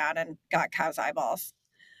doubled down and got cow's eyeballs.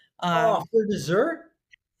 oh, Um, for dessert?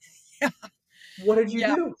 yeah, What did you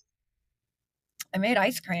yeah, do? I made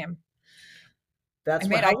ice cream. I That's what.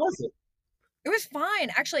 made How ice was it? It was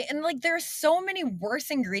fine, actually, and, like, there's so many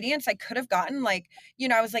worse ingredients I could have gotten, like,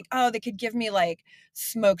 I was like, "Oh, they could give me, like,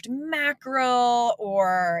 smoked mackerel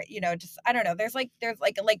or, just I don't know,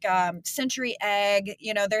 century egg,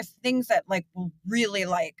 there's things that, like, will really,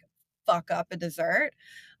 like, fuck up a dessert,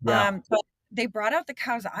 Yeah. but they brought out the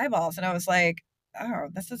cow's eyeballs, and I was like, "Oh,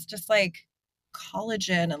 this is just, like,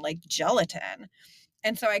 collagen and, like, gelatin,"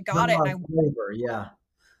 and so I got it, and Oh, flavor. Yeah.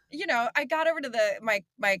 I got over to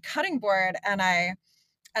my cutting board, and I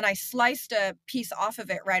sliced a piece off of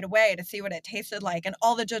it right away to see what it tasted like. And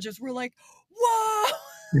all the judges were like, whoa,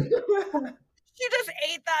 you just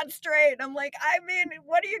ate that straight. I'm like, I mean,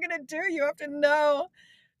 what are you going to do? You have to know.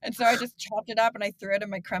 And so I just chopped it up and I threw it in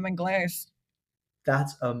my creme anglaise.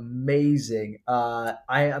 That's amazing. I'm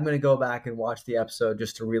going to go back and watch the episode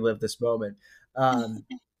just to relive this moment. Um,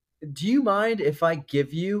 do you mind if I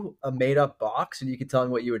give you a made up box and you can tell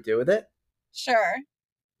me what you would do with it? Sure.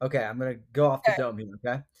 Okay, I'm going to go off the Okay. dome here.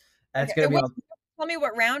 Okay. And it's Okay. going to And be wait, on. tell me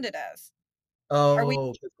what round it is. Are we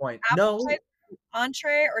Oh, good point. No, appetizer,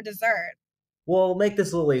 entree, or dessert? we'll make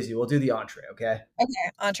this a little easy. We'll do the entree. Okay.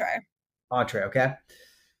 Okay. Entree. Entree. Okay.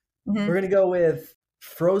 Mm-hmm. We're going to go with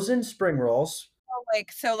frozen spring rolls.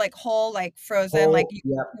 So like whole, like frozen, like Whole.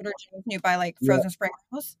 you Yep. Trader Joe's and you buy like Yep. frozen spring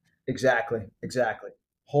rolls. Exactly. Exactly.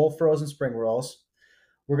 Whole frozen spring rolls.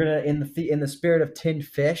 We're gonna in the spirit of tinned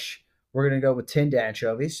fish. We're gonna go with tinned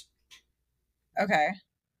anchovies. Okay.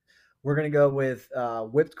 We're gonna go with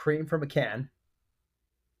whipped cream from a can,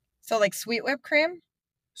 So like sweet whipped cream.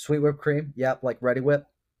 sweet whipped cream. Yep, like Ready Whip.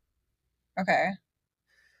 Okay.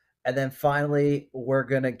 And then finally, we're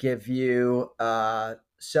gonna give you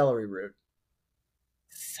celery root.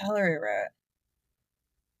 Celery root.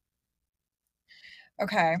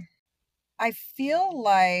 Okay. I feel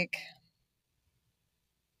like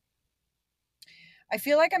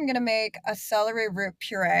I'm gonna make a celery root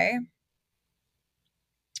puree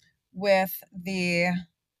with the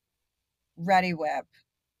Ready Whip.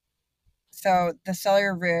 So the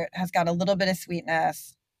celery root has got a little bit of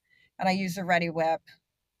sweetness, and I use the Ready Whip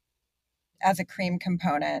as a cream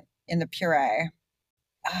component in the puree.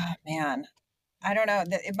 Oh man, I don't know.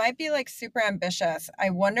 It might be like super ambitious. I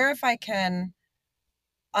wonder if I can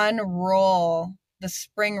unroll the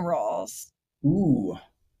spring rolls Ooh,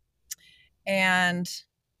 and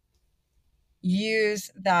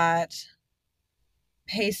use that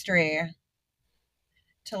pastry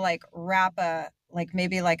to like wrap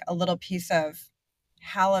maybe like a little piece of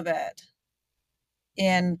halibut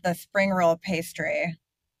in the spring roll pastry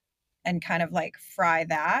and kind of like fry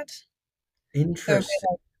that. So interesting.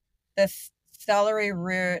 like this celery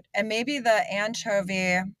root and maybe the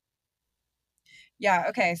anchovy. Yeah,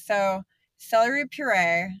 okay. So celery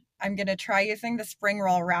puree, I'm going to try using the spring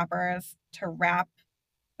roll wrappers to wrap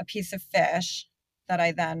a piece of fish that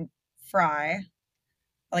I then fry,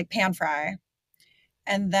 like pan fry.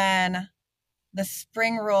 And then the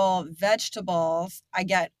spring roll vegetables,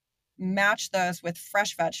 match those with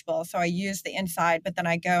fresh vegetables. So I use the inside, but then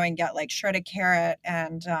I go and get like shredded carrot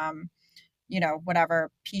and,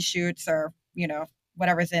 whatever pea shoots or,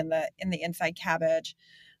 whatever's in the inside cabbage,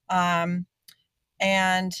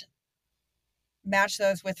 and match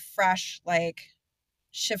those with fresh like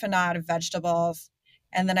chiffonade of vegetables.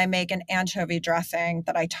 And then I make an anchovy dressing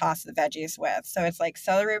that I toss the veggies with. So it's like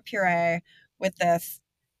celery puree with this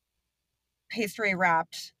pastry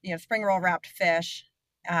wrapped, spring roll wrapped fish,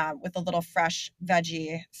 with a little fresh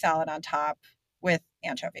veggie salad on top with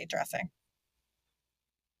anchovy dressing.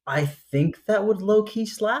 I think that would low key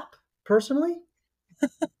slap. Personally,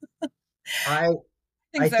 I I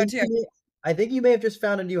think I so think too. I think you may have just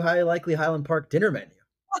found a new highly likely Highland Park dinner menu.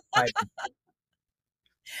 I,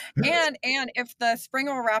 And if the spring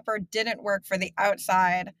roll wrapper didn't work for the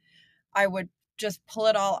outside, I would just pull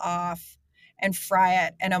it all off and fry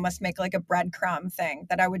it and almost make like a breadcrumb thing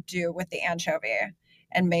that I would do with the anchovy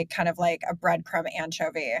and make kind of like a breadcrumb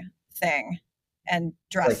anchovy thing and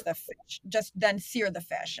dress like, the fish. Just then sear the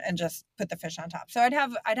fish and just put the fish on top. So I'd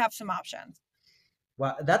have some options.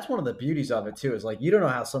 wow, that's one of the beauties of it too. Is like you don't know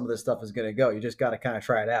how some of this stuff is going to go. You just got to kind of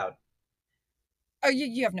try it out. Oh,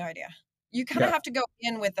 you have no idea. You kind of Yeah. have to go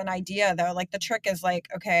in with an idea though. Like the trick is like,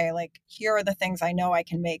 okay, like here are the things I know I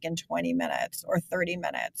can make in 20 minutes or 30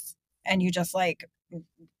 minutes. And you just like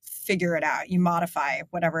figure it out. You modify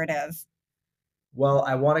whatever it is. Well,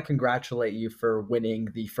 I want to congratulate you for winning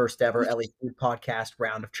the first ever LA Food Podcast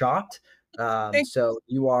round of Chopped. Thank, So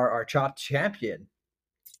you are our Chopped champion.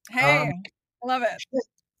 hey, Um, I love it.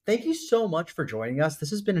 Thank you so much for joining us. This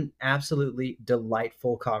has been an absolutely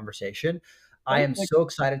delightful conversation. I am Like, so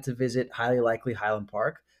excited to visit Highly Likely Highland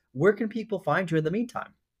Park. Where can people find you in the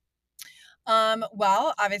meantime?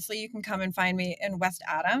 well, obviously you can come and find me in West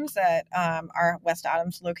Adams at our West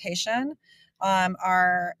Adams location.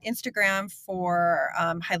 Our Instagram for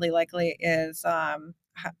Highly Likely is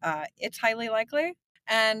it's Highly Likely.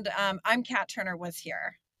 And I'm Kat Turner was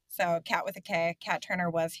here. So Kat with a K, Kat Turner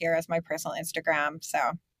was here as my personal Instagram. So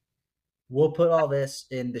We'll put all this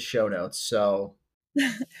in the show notes. So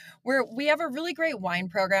we have a really great wine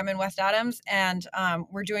program in West Adams, and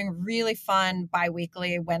we're doing really fun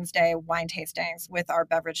biweekly Wednesday wine tastings with our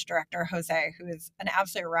beverage director Jose, who is an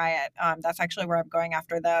absolute riot. That's actually where I'm going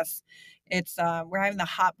after this. It's we're having the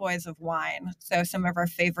hot boys of wine, so some of our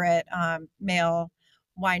favorite male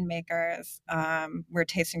winemakers. We're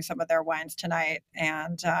tasting some of their wines tonight,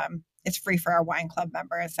 and it's free for our wine club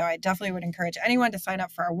members. So I definitely would encourage anyone to sign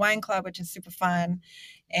up for our wine club, which is super fun,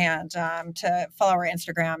 and to follow our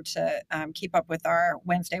Instagram to keep up with our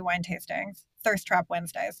Wednesday wine tastings, Thirst Trap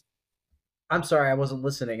Wednesdays. I'm sorry I wasn't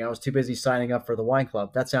listening. I was too busy signing up for the wine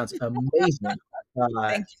club. That sounds amazing. Uh,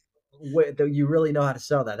 Thank you. you really know how to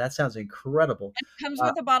sell that. That sounds incredible. And it comes Uh,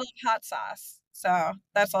 with a bottle of hot sauce. So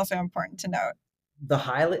that's also important to note. the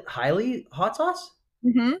highly hot sauce?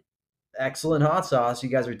 Mm-hmm. Excellent hot sauce. You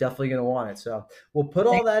guys are definitely going to want it. So we'll put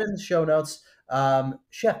all Thank, that in the show notes.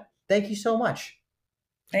 Chef, thank you so much.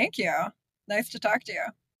 thank you. Nice to talk to you.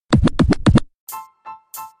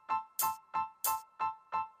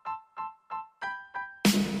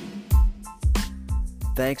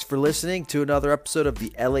 Thanks for listening to another episode of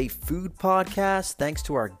the LA Food Podcast. Thanks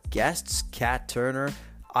to our guests, Kat Turner.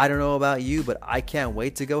 I don't know about you, but I can't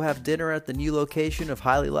wait to go have dinner at the new location of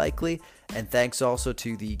Highly Likely. And thanks also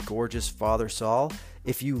to the gorgeous Father Saul.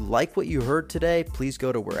 If you like what you heard today, please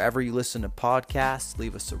go to wherever you listen to podcasts,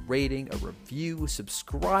 leave us a rating, a review,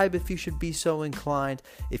 subscribe if you should be so inclined.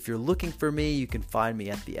 If you're looking for me, you can find me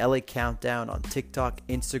at the LA Countdown on TikTok,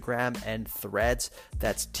 Instagram, and Threads.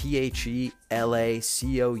 That's TheLaCountDown.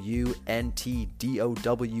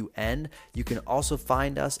 You can also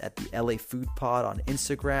find us at the LA Food Pod on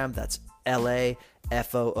Instagram. That's LAFoodPod.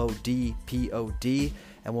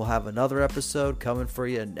 And we'll have another episode coming for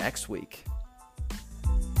you next week.